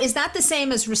 And so is that the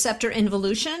same as receptor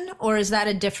involution, or is that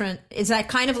is that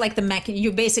kind of like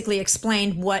you basically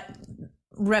explained what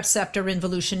receptor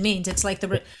involution means? It's like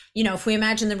if we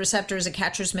imagine the receptor as a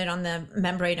catcher's mitt on the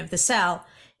membrane of the cell,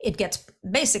 it gets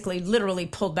basically literally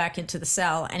pulled back into the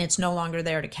cell and it's no longer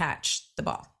there to catch the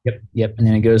ball. Yep. And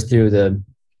then it goes through the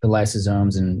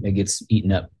lysosomes and it gets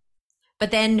eaten up.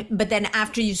 But then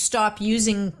after you stop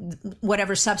using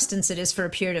whatever substance it is for a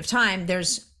period of time,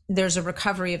 there's a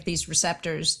recovery of these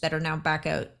receptors that are now back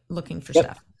out looking for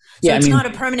stuff. So it's not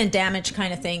a permanent damage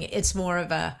kind of thing. It's more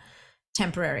of a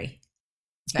temporary.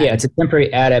 Yeah, it's a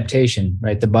temporary adaptation,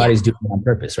 right? The body's doing it on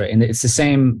purpose, right? And it's the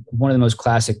same. One of the most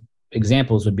classic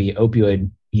examples would be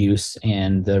opioid use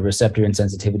and the receptor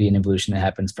insensitivity and involution that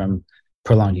happens from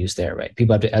prolonged use there, right?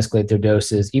 People have to escalate their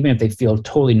doses, even if they feel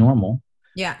totally normal.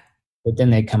 Yeah. But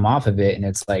then they come off of it and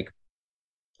it's like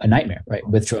a nightmare, right?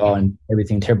 Withdrawal and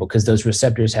everything terrible because those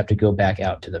receptors have to go back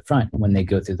out to the front when they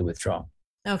go through the withdrawal.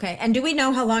 Okay. And do we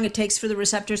know how long it takes for the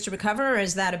receptors to recover, or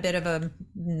is that a bit of a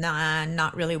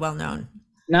not really well known?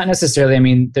 Not necessarily. I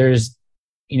mean, there's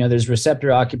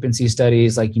receptor occupancy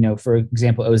studies, like, for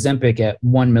example, Ozempic at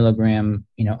 1 milligram,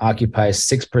 occupies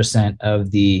 6%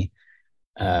 of the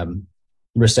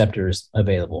receptors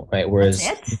available, right? Whereas,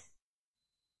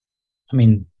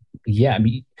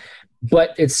 but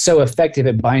it's so effective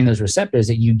at binding those receptors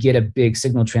that you get a big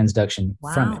signal transduction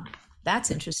from it. That's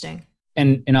interesting.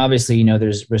 And obviously,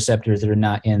 there's receptors that are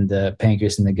not in the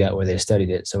pancreas and the gut where they studied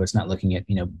it. So it's not looking at,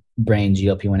 brain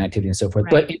GLP-1 activity and so forth.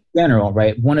 Right. But in general,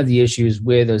 right, one of the issues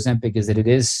with Ozempic is that it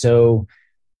is so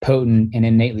potent and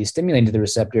innately stimulating to the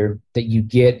receptor that you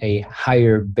get a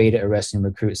higher beta-arrestin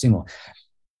recruit signal.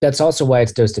 That's also why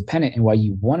it's dose dependent and why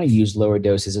you want to use lower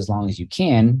doses as long as you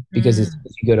can, because if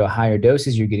you go to higher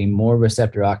doses, you're getting more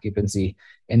receptor occupancy,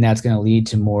 and that's going to lead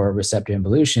to more receptor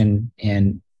involution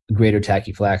and greater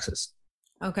tachyphylaxis.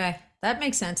 Okay, that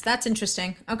makes sense. That's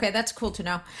interesting. Okay, that's cool to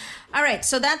know. All right,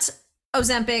 so that's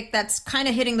Ozempic. That's kind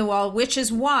of hitting the wall, which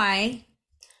is why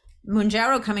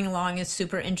Mounjaro coming along is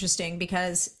super interesting,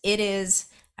 because it is,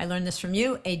 I learned this from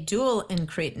you, a dual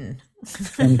incretin.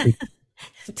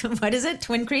 What is it?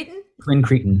 Twin cretin? Twin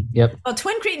cretin, yep. Well,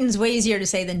 twin cretin is way easier to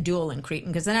say than dual incretin,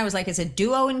 because then I was like, is it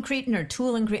duo incretin or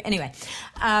tool incretin? Anyway,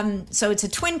 so it's a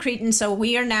twin cretin. So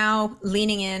we are now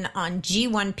leaning in on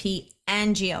G1P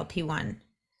and GLP-1.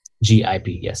 GIP,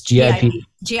 yes.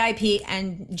 GIP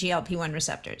and GLP-1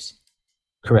 receptors.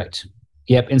 Correct.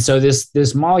 Yep. And so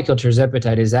this molecule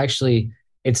tirzepatide is actually,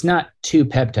 it's not two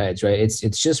peptides, right? It's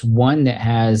just one that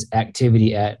has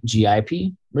activity at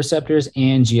GIP receptors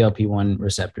and GLP-1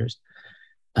 receptors.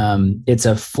 It's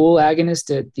a full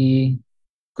agonist at the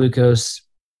glucose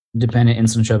dependent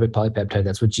insulin-tropic polypeptide.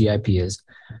 That's what GIP is,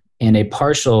 and a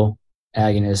partial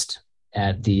agonist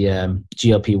at the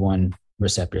GLP-1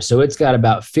 receptor. So it's got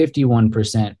about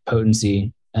 51%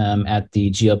 potency at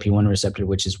the GLP-1 receptor,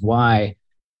 which is why,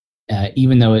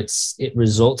 even though it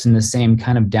results in the same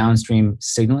kind of downstream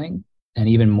signaling, and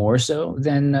even more so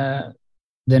than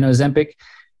Ozempic,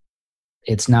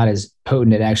 it's not as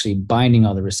potent at actually binding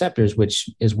all the receptors, which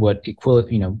is what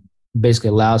basically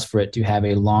allows for it to have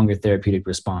a longer therapeutic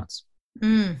response.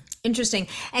 Interesting.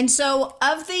 And so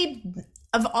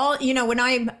of all, when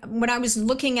I was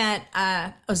looking at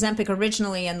Ozempic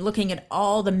originally and looking at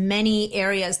all the many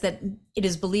areas that it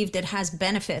is believed it has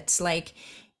benefits, like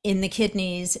in the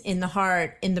kidneys, in the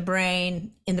heart, in the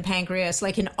brain, in the pancreas,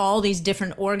 like in all these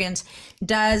different organs,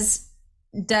 does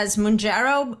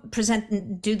Mounjaro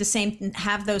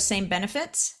have those same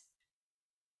benefits?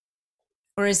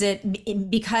 Or is it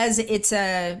because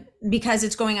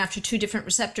it's going after two different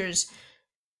receptors,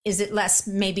 is it less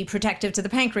maybe protective to the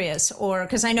pancreas? Or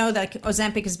because I know that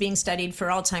Ozempic is being studied for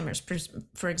Alzheimer's,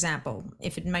 for example,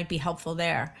 if it might be helpful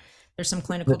there. There's some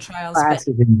clinical trials.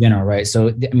 Classes in general, right? So,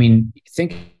 I mean,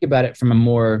 think about it from a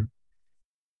more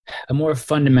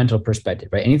fundamental perspective,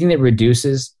 right? Anything that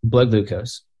reduces blood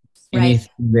glucose, anything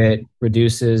that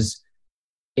reduces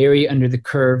area under the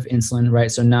curve insulin,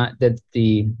 right? So not that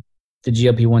the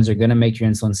GLP-1s are going to make your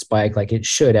insulin spike like it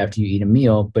should after you eat a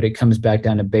meal, but it comes back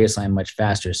down to baseline much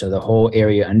faster. So the whole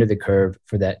area under the curve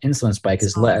for that insulin spike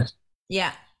is less.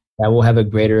 Yeah. That will have a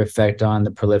greater effect on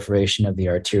the proliferation of the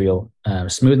arterial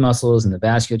smooth muscles and the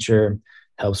vasculature,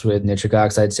 helps with nitric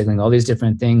oxide signaling, all these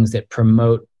different things that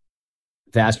promote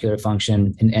vascular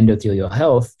function and endothelial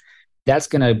health. That's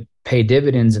going to pay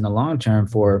dividends in the long term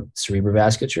for cerebral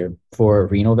vasculature, for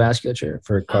renal vasculature,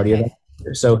 for cardiovascular.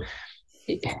 Okay. So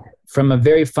from a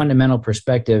very fundamental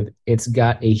perspective, it's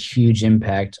got a huge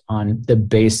impact on the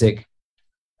basic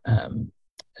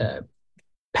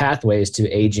pathways to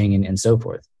aging and so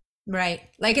forth. Right.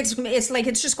 Like it's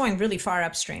just going really far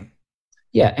upstream.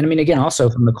 Yeah. And I mean, again, also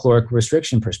from the caloric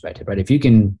restriction perspective, right? If you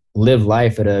can live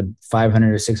life at a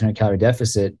 500 or 600 calorie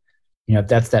deficit, if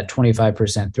that's that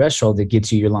 25% threshold that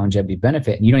gets you your longevity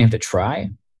benefit and you don't have to try.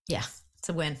 Yeah. It's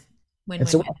a win. Win.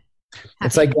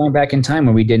 It's like going back in time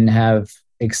where we didn't have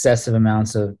excessive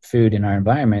amounts of food in our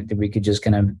environment, that we could just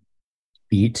kind of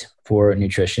eat for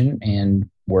nutrition and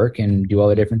work and do all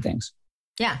the different things.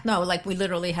 Yeah, no, like we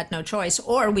literally had no choice,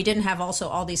 or we didn't have also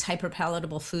all these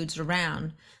hyperpalatable foods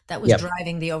around that was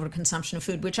driving the overconsumption of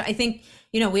food, which I think,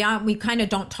 we kind of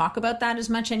don't talk about that as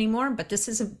much anymore, but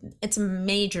it's a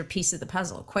major piece of the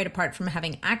puzzle. Quite apart from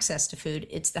having access to food,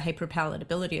 it's the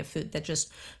hyperpalatability of food that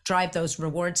just drive those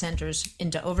reward centers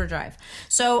into overdrive.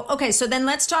 So, okay, so then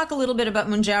let's talk a little bit about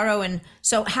Mounjaro. And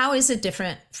so how is it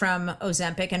different from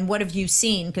Ozempic, and what have you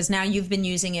seen? Because now you've been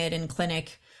using it in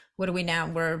clinic. What are we now?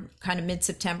 We're kind of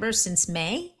mid-September, since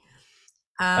May.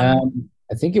 I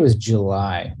think it was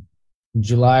July.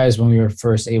 July is when we were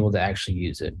first able to actually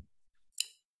use it.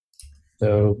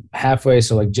 So halfway,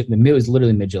 so like it was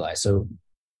literally mid-July. So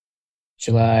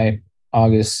July,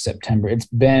 August, September. It's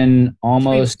been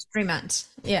almost 3 months.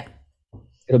 Yeah.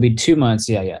 It'll be 2 months.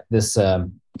 Yeah. This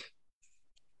in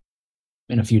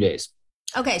a few days.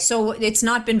 Okay, so it's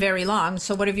not been very long.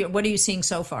 So what are you seeing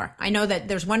so far? I know that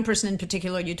there's one person in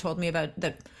particular you told me about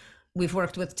that we've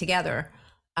worked with together,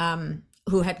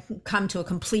 who had come to a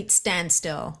complete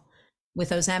standstill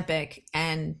with Ozempic,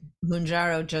 and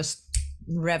Mounjaro just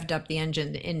revved up the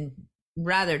engine in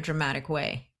rather dramatic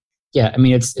way. Yeah, I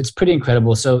mean it's pretty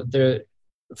incredible. So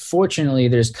fortunately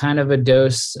there's kind of a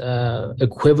dose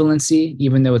equivalency,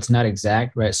 even though it's not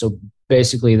exact, right? So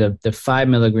basically the 5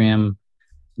 milligram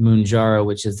Mounjaro,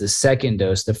 which is the second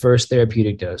dose, the first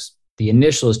therapeutic dose, the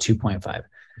initial is 2.5.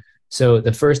 So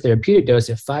the first therapeutic dose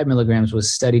at 5 milligrams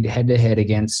was studied head to head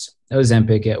against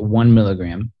Ozempic at 1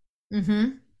 milligram.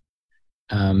 Mm-hmm.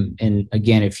 And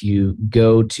again, if you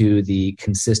go to the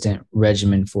consistent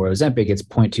regimen for Ozempic, it's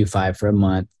 0.25 for a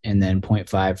month, and then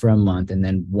 0.5 for a month, and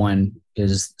then 1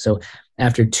 is, so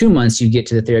after 2 months, you get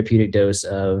to the therapeutic dose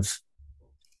of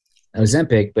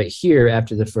Ozempic, but here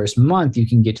after the first month, you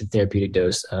can get to the therapeutic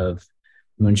dose of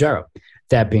Mounjaro.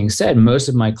 That being said, most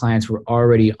of my clients were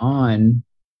already on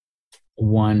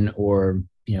 1 or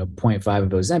 0.5 of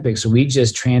Ozempic, so we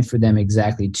just transferred them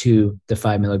exactly to the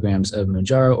 5 milligrams of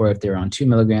Mounjaro, or if they're on 2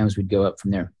 milligrams, we'd go up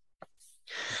from there.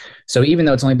 So even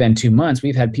though it's only been 2 months,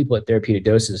 we've had people at therapeutic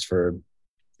doses for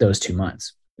those 2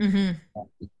 months. Mm-hmm.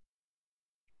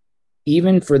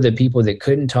 Even for the people that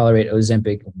couldn't tolerate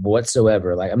Ozempic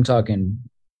whatsoever, like I'm talking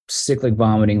cyclic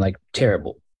vomiting, like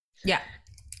terrible. Yeah.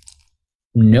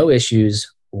 No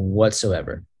issues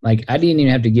whatsoever. Like I didn't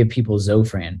even have to give people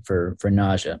Zofran for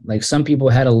nausea. Like some people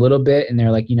had a little bit and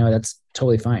they're like, that's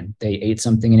totally fine. They ate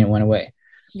something and it went away.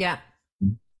 Yeah.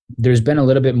 There's been a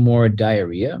little bit more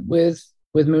diarrhea with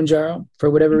Mounjaro for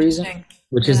whatever reason,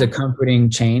 which is a comforting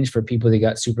change for people that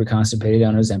got super constipated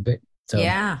on Ozempic. So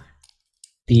yeah.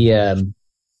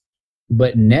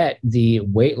 But net, the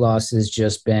weight loss has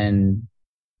just been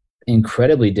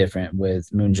incredibly different with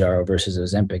Mounjaro versus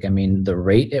Ozempic. I mean, the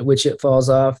rate at which it falls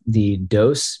off, the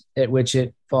dose at which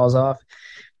it falls off.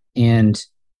 And,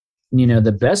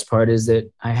 the best part is that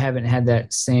I haven't had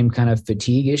that same kind of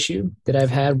fatigue issue that I've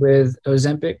had with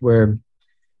Ozempic, where,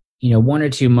 1 or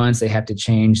 2 months, they have to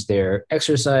change their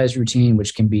exercise routine,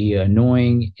 which can be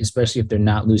annoying, especially if they're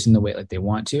not losing the weight like they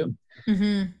want to.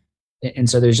 Mm-hmm. And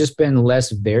so there's just been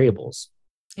less variables.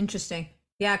 Interesting.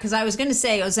 Yeah, because I was going to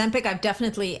say Ozempic, I've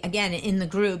definitely, again, in the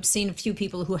group, seen a few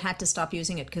people who had to stop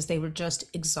using it because they were just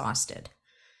exhausted.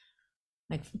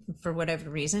 Like for whatever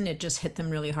reason, it just hit them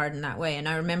really hard in that way. And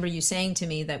I remember you saying to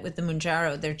me that with the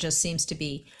Mounjaro, there just seems to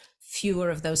be fewer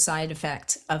of those side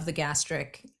effects of the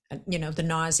gastric, the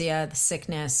nausea, the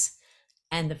sickness,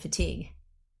 and the fatigue.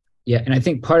 Yeah, and I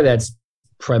think part of that's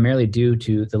primarily due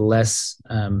to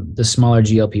the smaller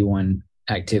GLP-1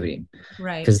 activity.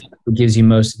 Right. Because it gives you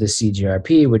most of the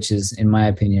CGRP, which is, in my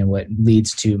opinion, what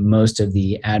leads to most of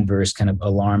the adverse kind of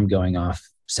alarm going off,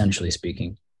 centrally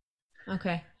speaking.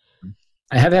 Okay.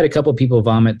 I have had a couple of people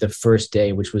vomit the first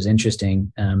day, which was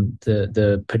interesting.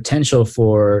 The potential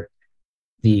for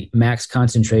the max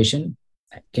concentration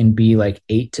can be like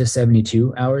 8 to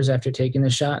 72 hours after taking the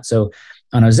shot. So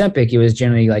on Ozempic, it was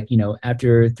generally like,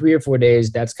 after 3 or 4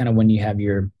 days, that's kind of when you have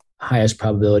your highest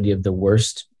probability of the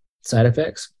worst side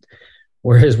effects.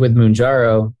 Whereas with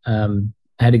Mounjaro, I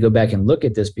had to go back and look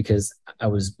at this because I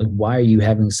was like, why are you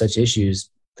having such issues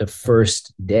the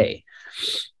first day?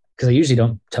 Because I usually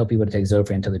don't tell people to take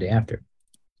Zofran until the day after.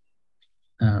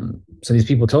 So these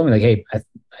people told me like, hey,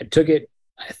 I took it,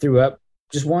 I threw up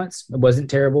just once. It wasn't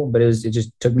terrible, but it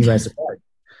just took me by surprise.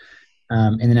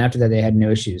 And then after that, they had no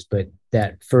issues. But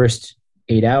that first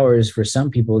 8 hours, for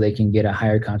some people, they can get a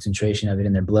higher concentration of it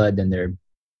in their blood than they're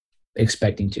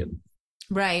expecting to.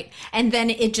 Right. And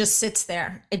then it just sits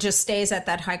there. It just stays at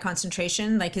that high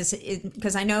concentration. Like,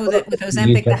 because I know that with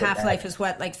Ozempic, the half-life is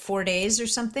what, like 4 days or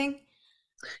something?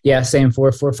 Yeah, same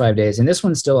 4 or 5 days. And this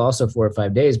one's still also 4 or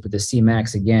 5 days, but the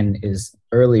Cmax again is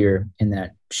earlier in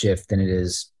that shift than it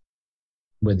is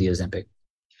with the Ozempic.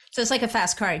 So it's like a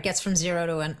fast car. It gets from 0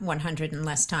 to 100 in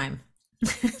less time.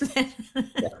 Yeah.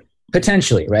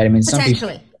 Potentially, right? I mean, potentially, some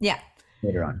people yeah.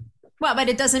 Later on. Well, but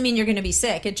it doesn't mean you're going to be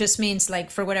sick. It just means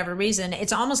like for whatever reason,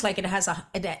 it's almost like it has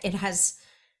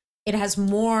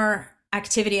more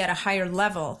activity at a higher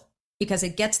level because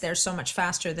it gets there so much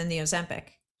faster than the Ozempic.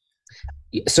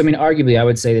 So, I mean, arguably, I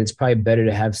would say that it's probably better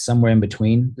to have somewhere in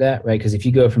between that, right? Because if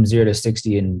you go from 0 to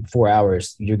 60 in 4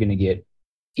 hours, you're going to get,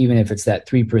 even if it's that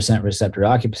 3% receptor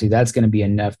occupancy, that's going to be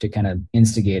enough to kind of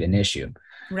instigate an issue.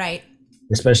 Right.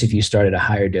 Especially if you start at a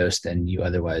higher dose than you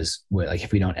otherwise would, like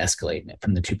if we don't escalate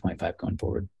from the 2.5 going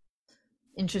forward.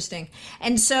 Interesting.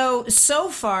 And so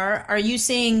far, are you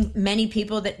seeing many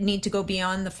people that need to go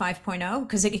beyond the 5.0?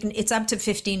 Because it's up to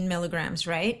 15 milligrams,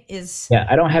 right? Yeah,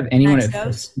 I don't have anyone at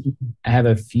dose? I have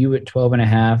a few at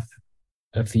 12.5,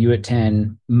 a few at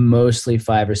 10, mostly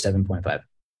 5 or 7.5.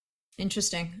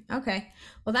 Interesting. Okay.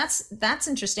 Well, that's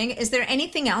interesting. Is there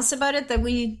anything else about it that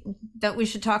we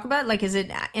should talk about? Like, is it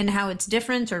in how it's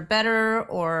different or better,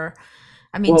 or,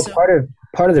 I mean, well,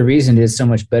 part of the reason it is so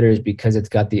much better is because it's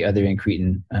got the other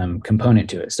incretin component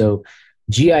to it. So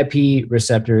GIP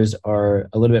receptors are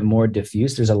a little bit more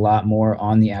diffuse. There's a lot more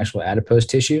on the actual adipose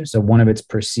tissue. So one of its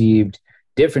perceived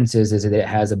differences is that it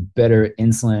has a better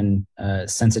insulin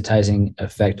sensitizing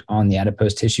effect on the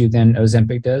adipose tissue than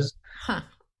Ozempic does. Huh.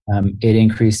 It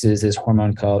increases this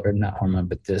hormone called, or not hormone,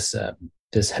 but this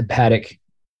hepatic,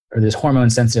 or this hormone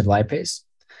sensitive lipase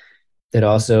that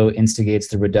also instigates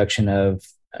the reduction of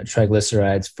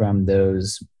triglycerides from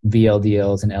those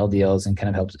VLDLs and LDLs and kind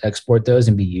of helps export those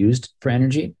and be used for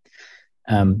energy.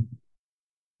 And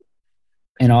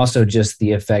also just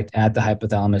the effect at the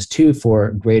hypothalamus too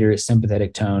for greater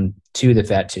sympathetic tone to the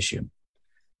fat tissue.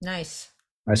 Nice.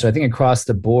 All right, so I think across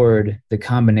the board, the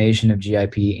combination of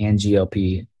GIP and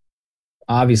GLP,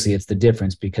 obviously it's the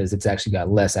difference because it's actually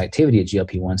got less activity at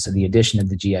GLP-1. So the addition of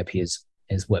the GIP is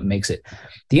what makes it.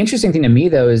 The interesting thing to me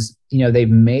though is, they've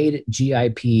made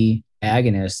GIP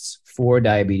agonists for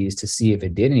diabetes to see if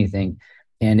it did anything,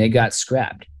 and it got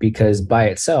scrapped because by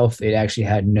itself, it actually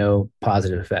had no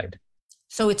positive effect.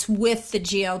 So it's with the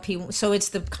GLP. So it's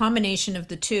the combination of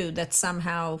the two that's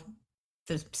somehow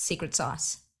the secret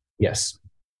sauce. Yes.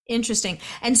 Interesting.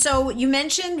 And so you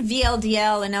mentioned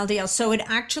VLDL and LDL. So it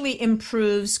actually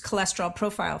improves cholesterol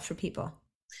profile for people.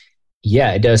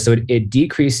 Yeah, it does. So it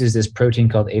decreases this protein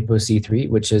called ApoC3,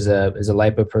 which is a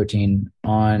lipoprotein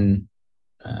on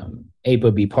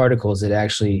ApoB particles. It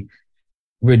actually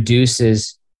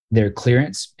reduces their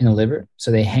clearance in the liver.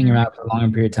 So they hang around for a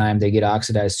longer period of time. They get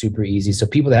oxidized super easy. So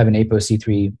people that have an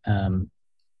ApoC3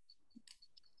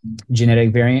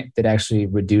 genetic variant that actually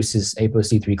reduces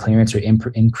ApoC3 clearance or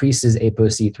increases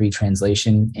ApoC3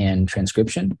 translation and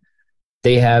transcription,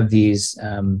 they have these,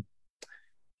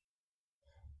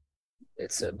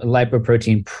 it's a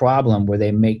lipoprotein problem where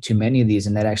they make too many of these,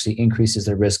 and that actually increases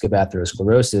the risk of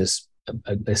atherosclerosis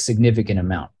a significant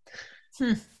amount.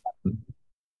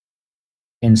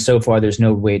 And so far, there's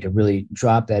no way to really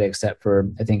drop that except for,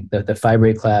 I think, the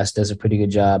fibrate class does a pretty good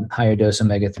job, higher dose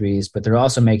omega-3s, but they're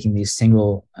also making these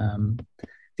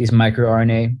these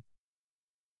microRNA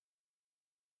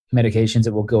medications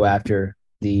that will go after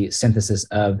the synthesis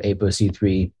of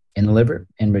ApoC3 in the liver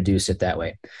and reduce it that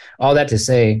way. All that to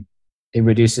say, it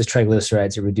reduces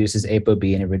triglycerides, it reduces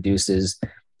ApoB, and it reduces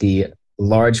the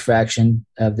large fraction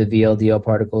of the VLDL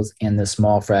particles and the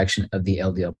small fraction of the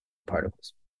LDL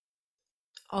particles.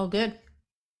 All good.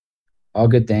 All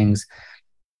good things,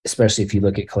 especially if you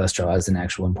look at cholesterol as an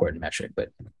actual important metric,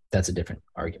 but that's a different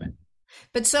argument.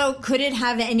 But so could it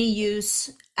have any use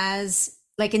as,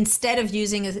 like, instead of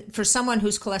using for someone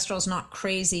whose cholesterol is not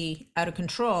crazy out of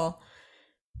control,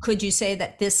 could you say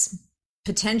that this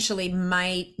potentially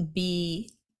might be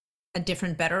a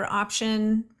different, better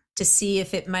option to see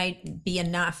if it might be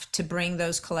enough to bring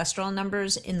those cholesterol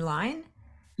numbers in line?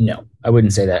 No, I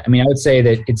wouldn't say that. I mean, I would say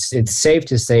that it's safe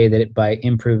to say that by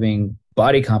improving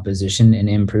body composition and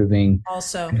improving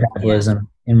also metabolism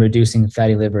and reducing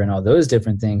fatty liver and all those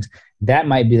different things, that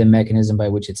might be the mechanism by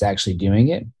which it's actually doing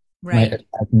it, right?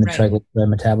 Attacking the triglyceride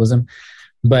metabolism.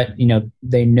 But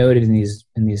they noted in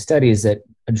these studies that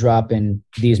a drop in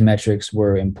these metrics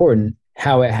were important.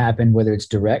 How it happened, whether it's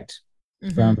direct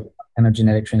from kind of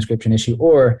genetic transcription issue,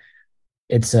 or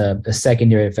it's a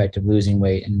secondary effect of losing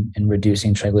weight and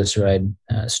reducing triglyceride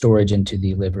storage into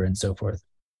the liver and so forth.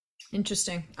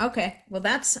 Interesting. Okay. Well,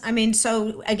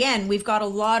 so again, we've got a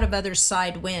lot of other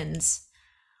side wins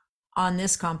on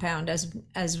this compound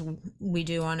as we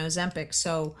do on Ozempic.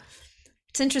 So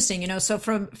it's interesting, so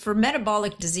for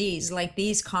metabolic disease, like,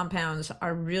 these compounds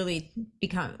are really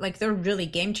they're really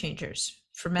game changers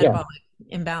for metabolic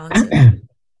imbalances.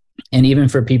 And even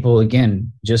for people,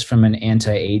 again, just from an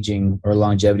anti-aging or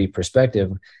longevity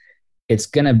perspective, it's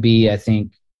going to be, I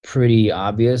think, pretty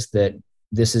obvious that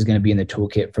this is going to be in the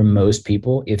toolkit for most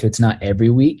people. If it's not every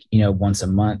week, once a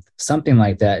month, something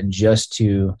like that, just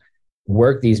to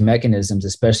work these mechanisms,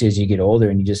 especially as you get older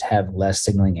and you just have less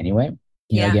signaling anyway.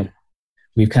 Again,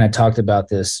 we've kind of talked about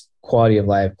this quality of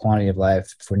life, quantity of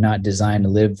life. If we're not designed to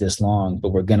live this long, but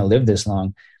we're going to live this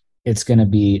long, it's going to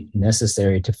be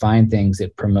necessary to find things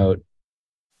that promote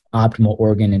optimal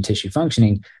organ and tissue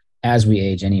functioning as we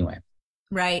age anyway.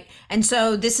 Right. And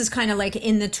so this is kind of like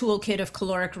in the toolkit of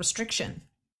caloric restriction.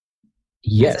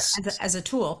 Yes. As a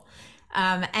tool,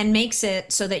 and makes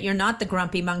it so that you're not the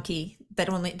grumpy monkey that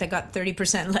got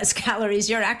 30% less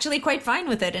calories. You're actually quite fine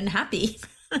with it and happy.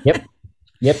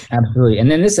 Yep, absolutely. And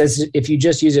then if you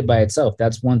just use it by itself,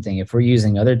 that's one thing. If we're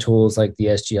using other tools like the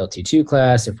SGLT2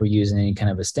 class, if we're using any kind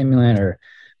of a stimulant or,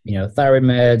 thyroid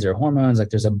meds or hormones, like,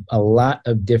 there's a lot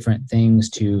of different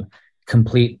things to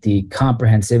complete the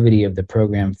comprehensivity of the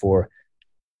program for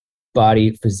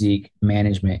body physique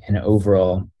management and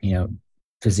overall,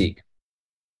 physique.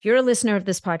 If you're a listener of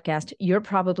this podcast, you're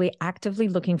probably actively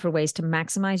looking for ways to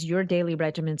maximize your daily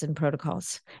regimens and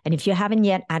protocols. And if you haven't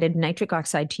yet added nitric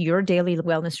oxide to your daily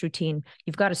wellness routine,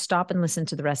 you've got to stop and listen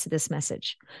to the rest of this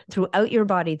message. Throughout your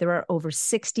body, there are over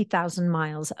 60,000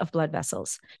 miles of blood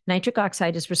vessels. Nitric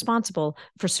oxide is responsible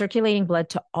for circulating blood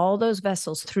to all those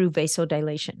vessels through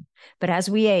vasodilation. But as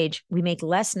we age, we make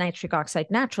less nitric oxide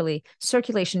naturally,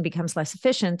 circulation becomes less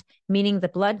efficient, meaning the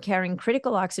blood carrying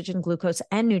critical oxygen, glucose,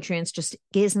 and nutrients just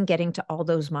isn't getting to all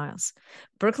those miles.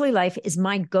 Berkeley Life is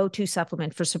my go-to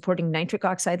supplement for supporting nitric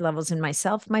oxide levels in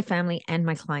myself, my family, and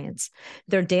my clients.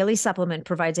 Their daily supplement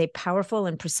provides a powerful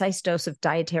and precise dose of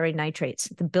dietary nitrates,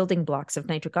 the building blocks of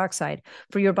nitric oxide,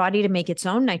 for your body to make its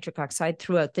own nitric oxide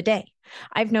throughout the day.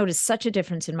 I've noticed such a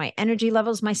difference in my energy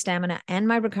levels, my stamina, and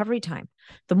my recovery time.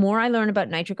 The more I learn about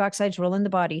nitric oxide's role in the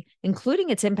body, including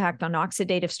its impact on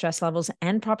oxidative stress levels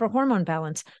and proper hormone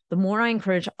balance, the more I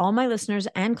encourage all my listeners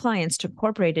and clients to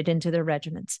incorporate it into their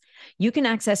regimens. You can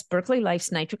access Berkeley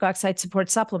Life's nitric oxide support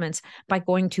supplements by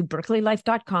going to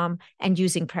berkeleylife.com and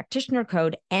using practitioner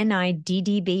code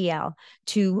NIDDBL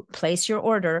to place your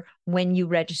order when you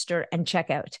register and check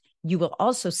out. You will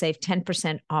also save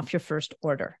 10% off your first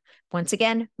order. Once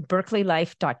again,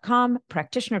 berkeleylife.com,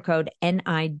 practitioner code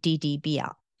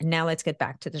NIDDBL. And now let's get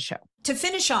back to the show. To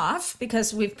finish off,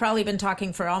 because we've probably been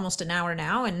talking for almost an hour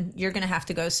now, and you're going to have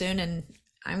to go soon, and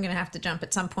I'm going to have to jump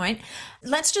at some point.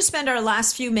 Let's just spend our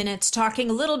last few minutes talking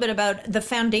a little bit about the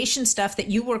foundation stuff that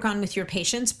you work on with your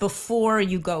patients before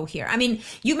you go here. I mean,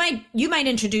 you might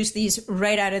introduce these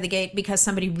right out of the gate because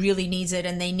somebody really needs it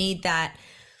and they need that.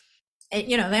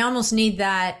 You know, they almost need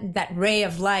that ray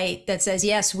of light that says,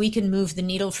 yes, we can move the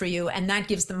needle for you. And that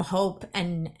gives them hope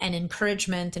and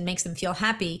encouragement and makes them feel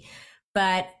happy.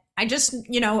 But I just,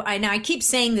 I keep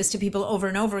saying this to people over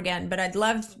and over again, but I'd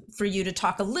love for you to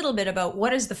talk a little bit about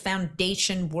what is the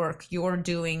foundation work you're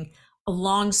doing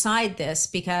alongside this,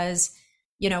 because,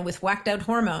 with whacked out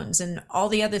hormones and all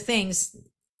the other things,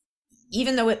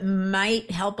 even though it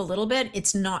might help a little bit,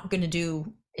 it's not going to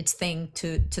do its thing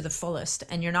to the fullest.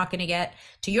 And you're not going to get,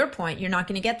 to your point, you're not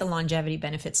going to get the longevity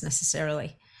benefits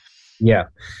necessarily. Yeah.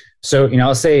 So,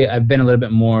 I'll say I've been a little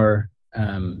bit more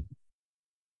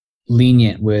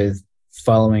lenient with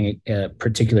following a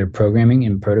particular programming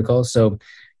and protocol. So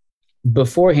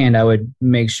beforehand, I would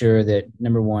make sure that,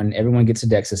 number one, everyone gets a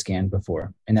DEXA scan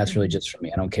before. And that's really just for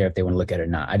me. I don't care if they want to look at it or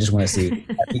not. I just want to see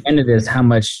at the end of this, how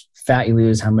much fat you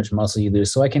lose, how much muscle you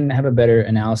lose, so I can have a better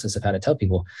analysis of how to tell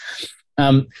people.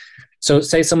 So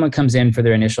say someone comes in for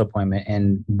their initial appointment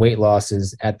and weight loss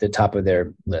is at the top of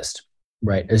their list,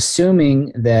 right?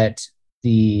 Assuming that the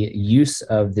use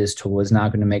of this tool is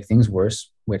not going to make things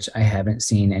worse, which I haven't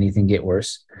seen anything get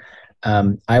worse.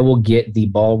 I will get the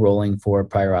ball rolling for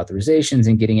prior authorizations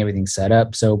and getting everything set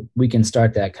up so we can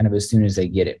start that kind of as soon as they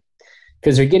get it,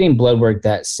 because they're getting blood work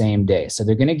that same day. So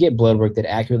they're going to get blood work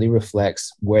that accurately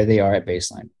reflects where they are at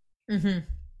baseline. Mm-hmm.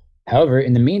 However,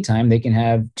 in the meantime, they can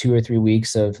have 2 or 3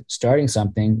 weeks of starting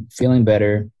something, feeling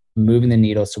better, moving the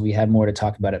needle, so we have more to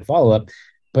talk about at follow-up.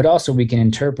 But also we can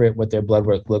interpret what their blood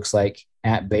work looks like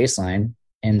at baseline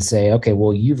and say, okay,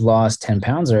 well, you've lost 10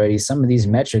 pounds already. Some of these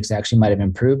metrics actually might have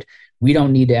improved. We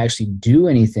don't need to actually do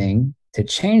anything to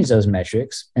change those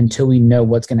metrics until we know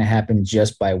what's going to happen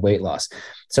just by weight loss.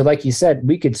 So like you said,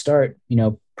 we could start,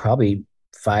 probably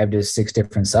 5 to 6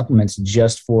 different supplements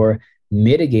just for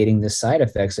mitigating the side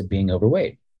effects of being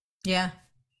overweight. Yeah.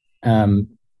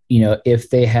 If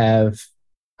they have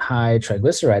high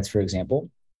triglycerides, for example,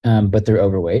 but they're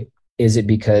overweight, is it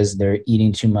because they're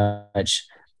eating too much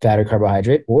fat or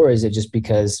carbohydrate, or is it just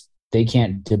because they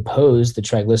can't depose the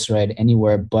triglyceride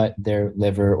anywhere but their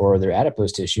liver or their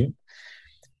adipose tissue?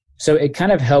 So it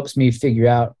kind of helps me figure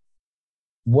out,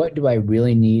 what do I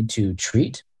really need to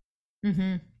treat?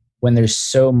 Mm-hmm. When there's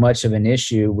so much of an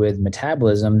issue with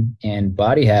metabolism and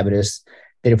body habitus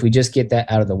that if we just get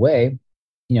that out of the way,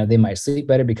 they might sleep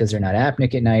better because they're not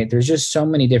apneic at night. There's just so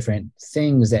many different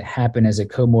things that happen as a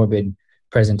comorbid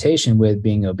presentation with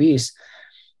being obese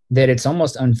that it's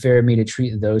almost unfair of me to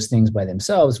treat those things by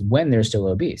themselves when they're still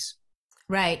obese.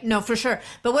 Right. No, for sure.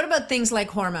 But what about things like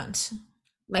hormones?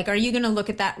 Like, are you going to look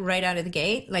at that right out of the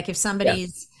gate? Like if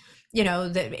somebody's,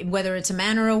 whether it's a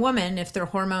man or a woman, if their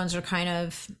hormones are kind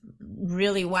of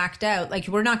really whacked out, like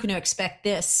we're not going to expect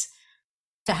this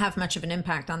to have much of an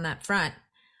impact on that front,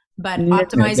 but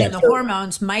optimizing the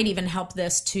hormones might even help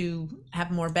this to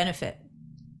have more benefit.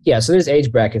 Yeah. So there's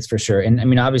age brackets for sure. And I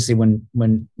mean, obviously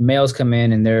when males come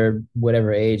in and they're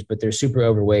whatever age, but they're super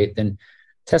overweight, then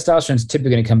testosterone is typically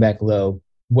going to come back low,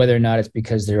 whether or not it's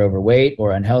because they're overweight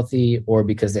or unhealthy or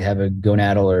because they have a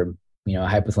gonadal or a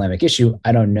hypothalamic issue.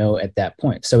 I don't know at that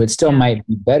point. So it still might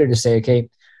be better to say, okay,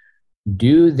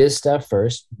 do this stuff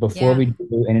first before we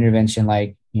do an intervention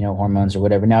like, hormones or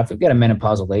whatever. Now, if we've got a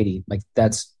menopausal lady, like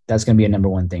that's going to be a number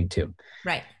one thing too.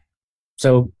 Right.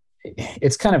 So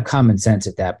it's kind of common sense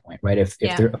at that point, right? If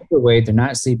they're overweight, they're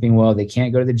not sleeping well, they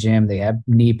can't go to the gym, they have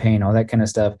knee pain, all that kind of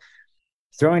stuff.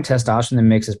 Throwing testosterone in the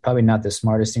mix is probably not the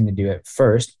smartest thing to do at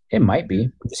first. It might be.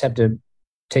 We just have to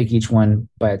take each one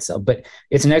by itself. But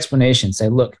it's an explanation. Say,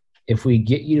 look, if we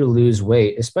get you to lose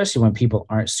weight, especially when people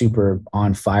aren't super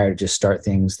on fire to just start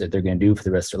things that they're going to do for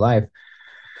the rest of their life,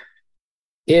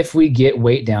 if we get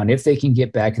weight down, if they can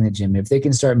get back in the gym, if they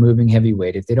can start moving heavy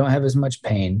weight, if they don't have as much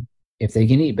pain, if they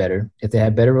can eat better, if they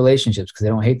have better relationships because they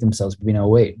don't hate themselves for being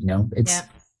overweight,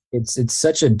 it's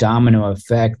such a domino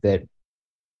effect that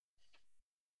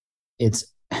it's,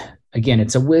 again,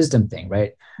 it's a wisdom thing,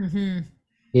 right? Mm-hmm.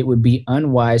 It would be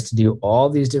unwise to do all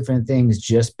these different things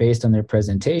just based on their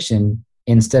presentation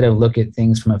instead of look at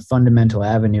things from a fundamental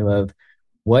avenue of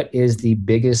what is the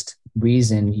biggest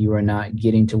reason you are not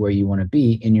getting to where you want to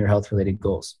be in your health related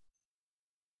goals.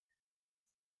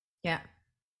 Yeah.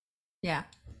 Yeah.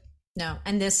 No.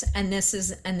 And this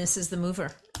is the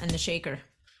mover and the shaker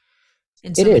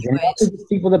in so It is. many And ways. also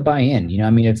people that buy in, I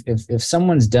mean, if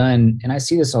someone's done, and I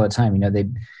see this all the time,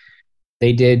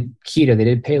 they did keto, they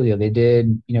did paleo, they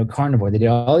did, carnivore, they did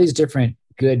all these different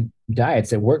good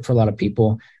diets that work for a lot of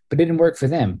people, but it didn't work for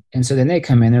them. And so then they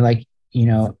come in, they're like,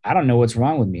 I don't know what's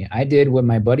wrong with me. I did what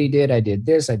my buddy did. I did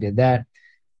this, I did that.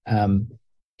 And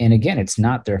again, it's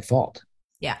not their fault.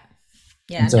 Yeah.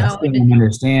 Yeah. And so helping them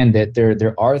understand that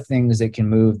there are things that can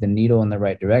move the needle in the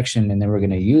right direction, and then we're going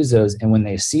to use those. And when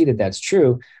they see that that's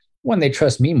true, one, they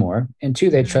trust me more, and two,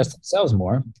 they trust themselves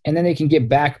more, and then they can get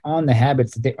back on the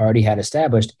habits that they already had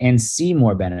established and see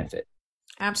more benefit.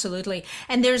 Absolutely.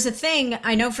 And there's a thing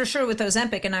I know for sure with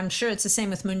Ozempic, and I'm sure it's the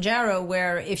same with Mounjaro,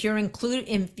 where if you're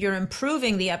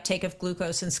improving the uptake of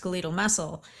glucose and skeletal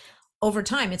muscle over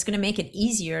time, it's going to make it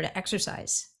easier to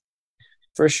exercise.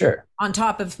 For sure. On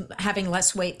top of having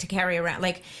less weight to carry around,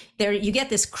 like you get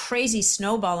this crazy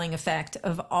snowballing effect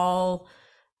of all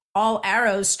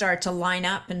arrows start to line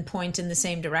up and point in the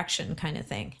same direction, kind of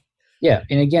thing. Yeah,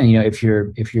 and again, if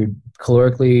you're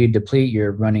calorically deplete,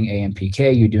 you're running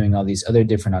AMPK, you're doing all these other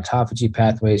different autophagy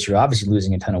pathways. You're obviously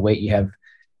losing a ton of weight. You have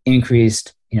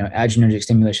increased, adrenergic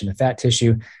stimulation of fat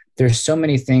tissue. There's so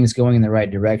many things going in the right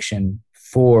direction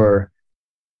for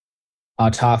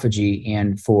autophagy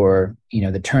and for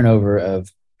the turnover of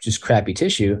just crappy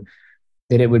tissue,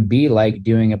 that it would be like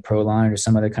doing a Prolon or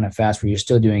some other kind of fast where you're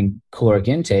still doing caloric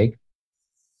intake,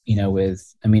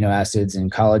 with amino acids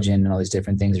and collagen and all these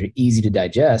different things that are easy to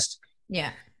digest.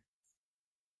 Yeah.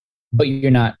 But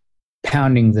you're not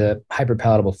pounding the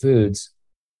hyperpalatable foods,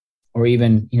 or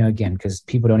even, again, because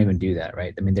people don't even do that,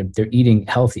 right? I mean, they're eating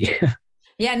healthy.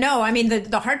 Yeah, no, I mean,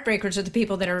 the heartbreakers are the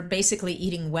people that are basically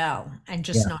eating well and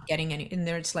just not getting any, and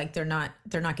it's like they're not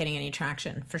getting any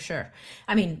traction, for sure.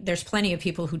 I mean, there's plenty of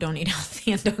people who don't eat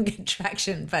healthy and don't get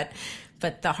traction, but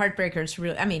the heartbreakers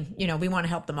really, I mean, we want to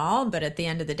help them all, but at the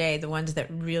end of the day, the ones that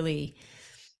really,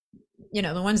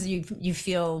 the ones that you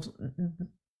feel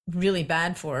really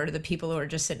bad for are the people who are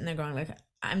just sitting there going like,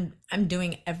 I'm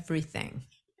doing everything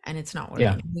and it's not working.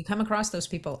 Yeah. We come across those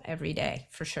people every day,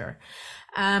 for sure.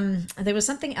 There was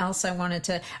something else I wanted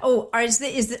to.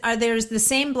 Are there's the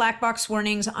same black box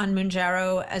warnings on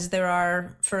Mounjaro as there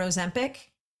are for Ozempic?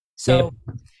 So,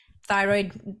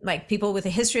 thyroid, like people with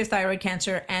a history of thyroid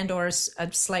cancer and/or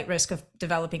a slight risk of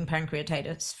developing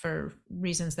pancreatitis for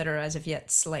reasons that are as of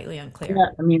yet slightly unclear. Yeah,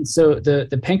 I mean, so the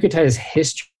pancreatitis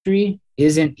history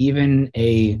isn't even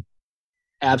a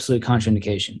absolute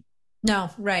contraindication.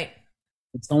 No, right.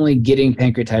 It's only getting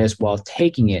pancreatitis while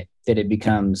taking it that it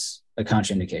becomes a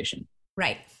contraindication.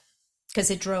 Right.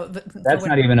 Because it drove. That's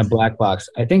not even a black box.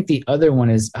 I think the other one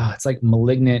is, it's like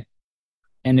malignant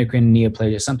endocrine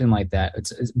neoplasia, something like that.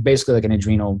 It's basically like an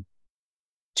adrenal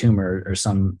tumor or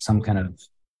some kind of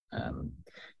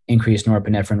increased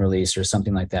norepinephrine release or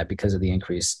something like that because of the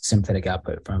increased sympathetic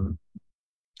output from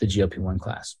the GLP-1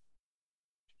 class.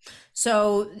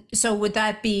 So would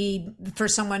that be for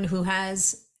someone who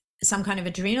has some kind of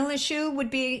adrenal issue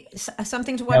would be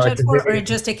something to watch out for, or it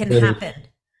can happen?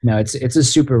 No, it's a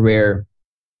super rare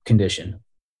condition.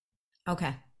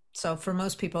 Okay. So for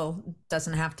most people,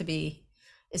 doesn't have to be,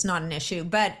 it's not an issue,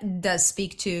 but does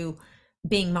speak to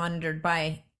being monitored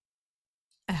by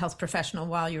a health professional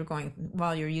while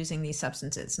you're using these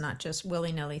substances, not just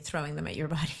willy-nilly throwing them at your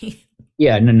body.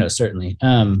 Yeah, no, certainly.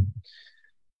 I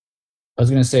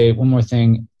was going to say one more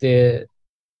thing.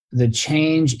 The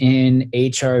change in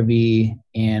HRV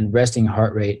and resting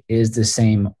heart rate is the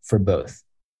same for both.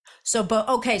 So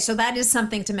that is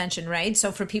something to mention, right?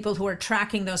 So for people who are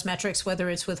tracking those metrics, whether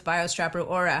it's with BioStrap or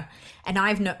Oura, and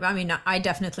I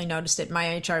definitely noticed it. My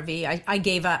HRV, I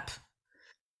gave up.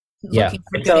 Yeah,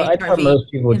 I tell most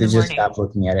people to just stop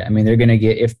looking at it. I mean, they're going to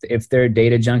get, if they're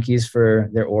data junkies for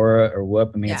their Oura or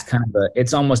Whoop, I mean,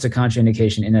 it's almost a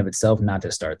contraindication in and of itself not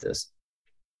to start this.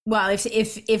 Well,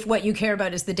 if what you care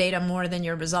about is the data more than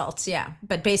your results, yeah.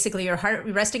 But basically your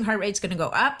resting heart rate is going to go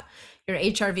up, your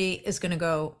HRV is going to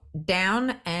go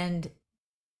down, and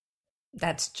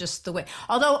that's just the way.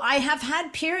 Although I have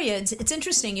had periods, it's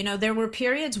interesting, there were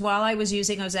periods while I was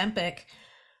using Ozempic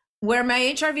where my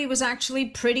HRV was actually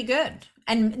pretty good.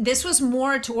 And this was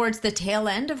more towards the tail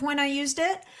end of when I used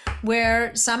it,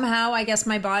 where somehow I guess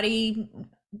my body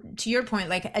to your point,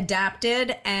 like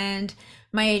adapted, and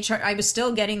my HR, I was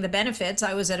still getting the benefits.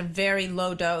 I was at a very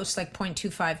low dose, like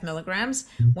 0.25 milligrams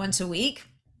once a week,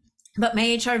 but my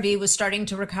HRV was starting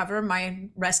to recover. My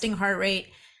resting heart rate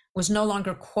was no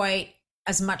longer quite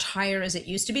as much higher as it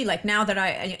used to be. Like now that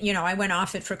I went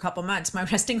off it for a couple months, my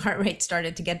resting heart rate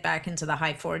started to get back into the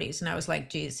high 40s. And I was like,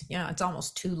 geez, it's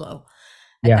almost too low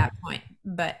at that point.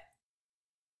 But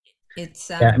it's,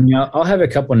 I mean, I'll have a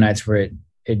couple of nights where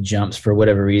it jumps for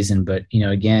whatever reason. But,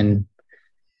 again,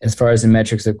 as far as the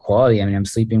metrics of quality, I mean, I'm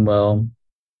sleeping well,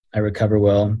 I recover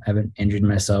well, haven't injured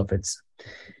myself. It's,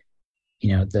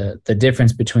 the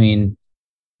difference between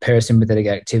parasympathetic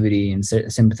activity and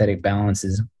sympathetic balance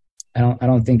is, I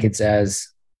don't think it's as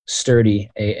sturdy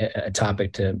a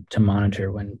topic to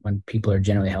monitor when people are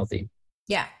generally healthy.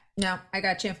 Yeah, no, I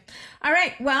got you. All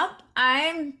right. Well,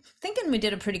 I'm thinking we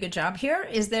did a pretty good job here.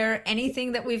 Is there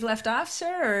anything that we've left off,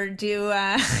 sir, or do?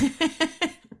 I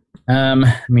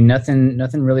mean, nothing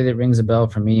really that rings a bell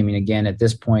for me. I mean, again, at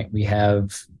this point, we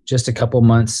have just a couple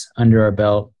months under our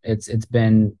belt. It's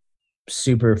been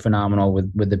super phenomenal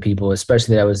with the people,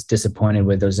 especially that I was disappointed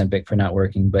with Ozempic for not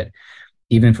working, but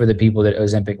even for the people that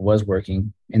Ozempic was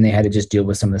working and they had to just deal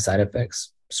with some of the side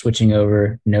effects, switching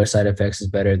over, no side effects is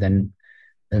better than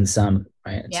some,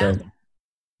 right? Yeah, so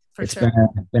it's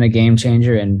been a game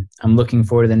changer, and I'm looking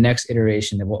forward to the next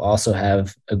iteration that will also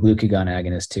have a glucagon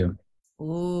agonist too.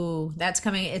 Ooh, that's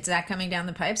coming. Is that coming down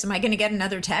the pipes? Am I going to get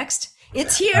another text?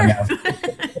 It's here.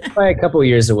 It's probably a couple of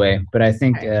years away, but I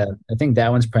think that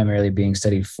one's primarily being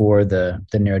studied for the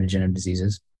neurodegenerative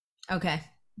diseases. Okay.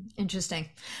 Interesting.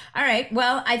 All right.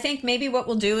 Well, I think maybe what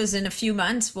we'll do is in a few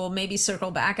months, we'll maybe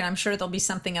circle back, and I'm sure there'll be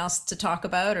something else to talk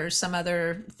about or some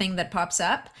other thing that pops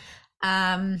up.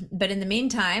 But in the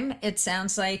meantime, it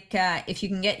sounds like if you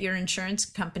can get your insurance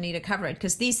company to cover it,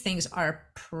 because these things are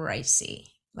pricey,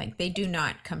 like they do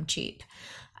not come cheap.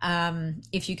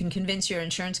 If you can convince your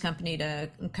insurance company to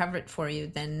cover it for you,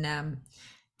 then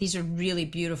these are really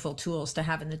beautiful tools to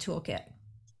have in the toolkit.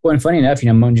 Well, and funny enough,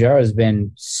 Mounjaro has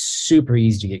been super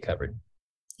easy to get covered.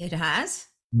 It has?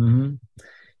 Mm-hmm.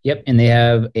 Yep. And they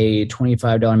have a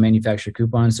 $25 manufacturer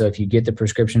coupon. So if you get the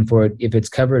prescription for it, if it's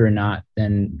covered or not,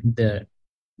 then the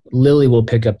Lilly will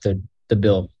pick up the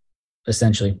bill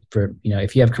essentially for,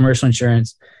 if you have commercial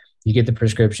insurance, you get the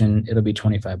prescription, it'll be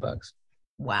 $25.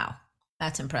 Wow.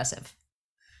 That's impressive.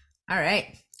 All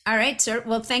right, sir.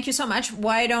 Well, thank you so much.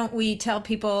 Why don't we tell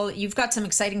people, you've got some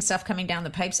exciting stuff coming down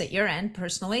the pipes at your end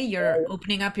personally. You're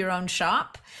opening up your own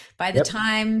shop. By the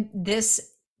time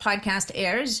this podcast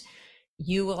airs,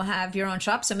 you will have your own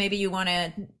shop. So maybe you want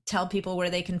to tell people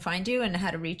where they can find you and how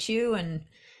to reach you, and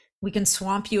we can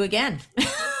swamp you again.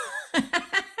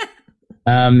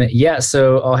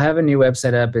 So I'll have a new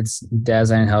website up. It's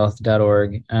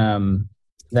dazzionhealth.org.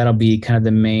 That'll be kind of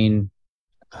the main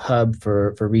hub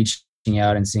for reaching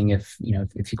out and seeing if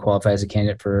you qualify as a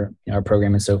candidate for our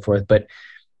program and so forth. But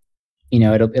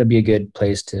it'll be a good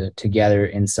place to gather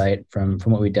insight from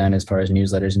what we've done as far as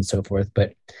newsletters and so forth.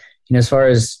 But as far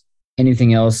as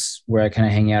anything else where I kind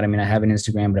of hang out, I mean, I have an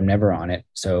Instagram, but I'm never on it.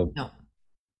 So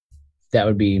that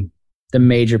would be the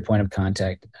major point of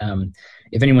contact.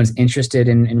 If anyone's interested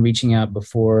in reaching out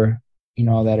before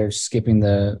all that, or skipping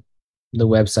the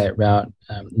website route,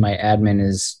 my admin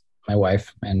is my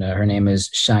wife, and her name is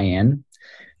Cheyenne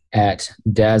at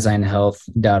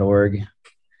dazzionhealth.org.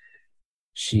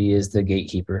 She is the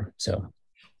gatekeeper. So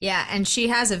yeah, and she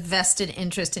has a vested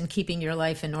interest in keeping your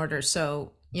life in order.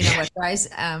 So you know what, guys,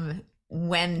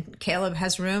 when Caleb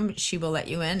has room, she will let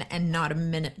you in, and not a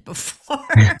minute before.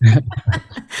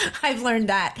 I've learned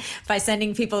that by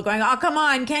sending people going, oh, come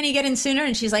on, can you get in sooner?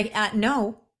 And she's like,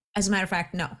 no. As a matter of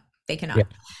fact, no, they cannot. Yeah.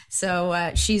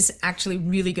 So she's actually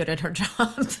really good at her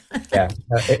job. Yeah,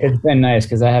 it's been nice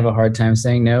because I have a hard time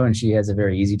saying no, and she has a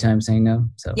very easy time saying no.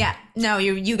 So yeah, no,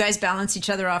 you guys balance each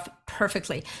other off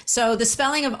perfectly. So the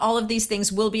spelling of all of these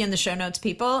things will be in the show notes,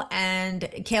 people. And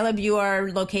Caleb, you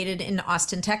are located in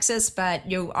Austin, Texas,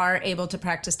 but you are able to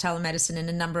practice telemedicine in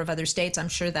a number of other states. I'm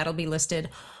sure that'll be listed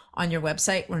on your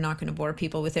website. We're not going to bore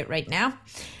people with it right now.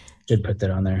 Should put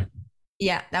that on there.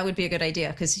 Yeah, that would be a good idea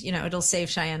because, it'll save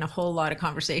Cheyenne a whole lot of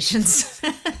conversations.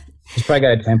 She's probably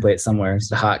got a template somewhere.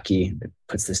 It's a hotkey that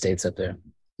puts the states up there.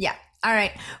 Yeah. All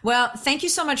right. Well, thank you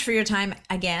so much for your time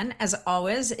again. As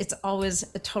always, it's always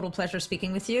a total pleasure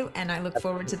speaking with you. And I look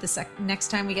forward to the next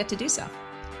time we get to do so.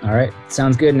 All right.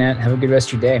 Sounds good, Nat. Have a good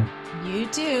rest of your day. You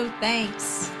too.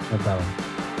 Thanks. No problem.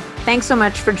 Thanks so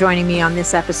much for joining me on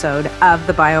this episode of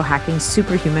the Biohacking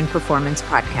Superhuman Performance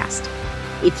Podcast.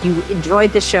 If you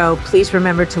enjoyed the show, please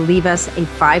remember to leave us a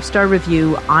 5-star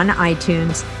review on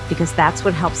iTunes, because that's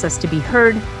what helps us to be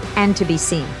heard and to be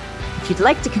seen. If you'd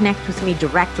like to connect with me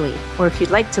directly, or if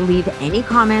you'd like to leave any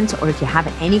comments, or if you have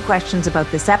any questions about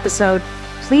this episode,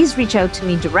 please reach out to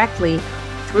me directly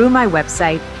through my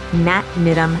website,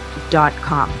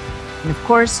 natnidham.com. And of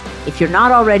course, if you're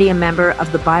not already a member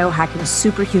of the Biohacking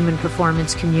Superhuman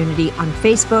Performance community on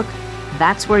Facebook,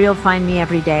 that's where you'll find me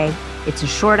every day. It's a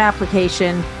short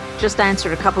application, just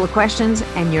answer a couple of questions,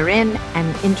 and you're in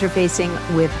and interfacing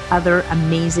with other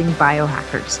amazing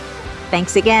biohackers.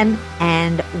 Thanks again,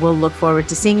 and we'll look forward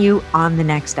to seeing you on the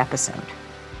next episode.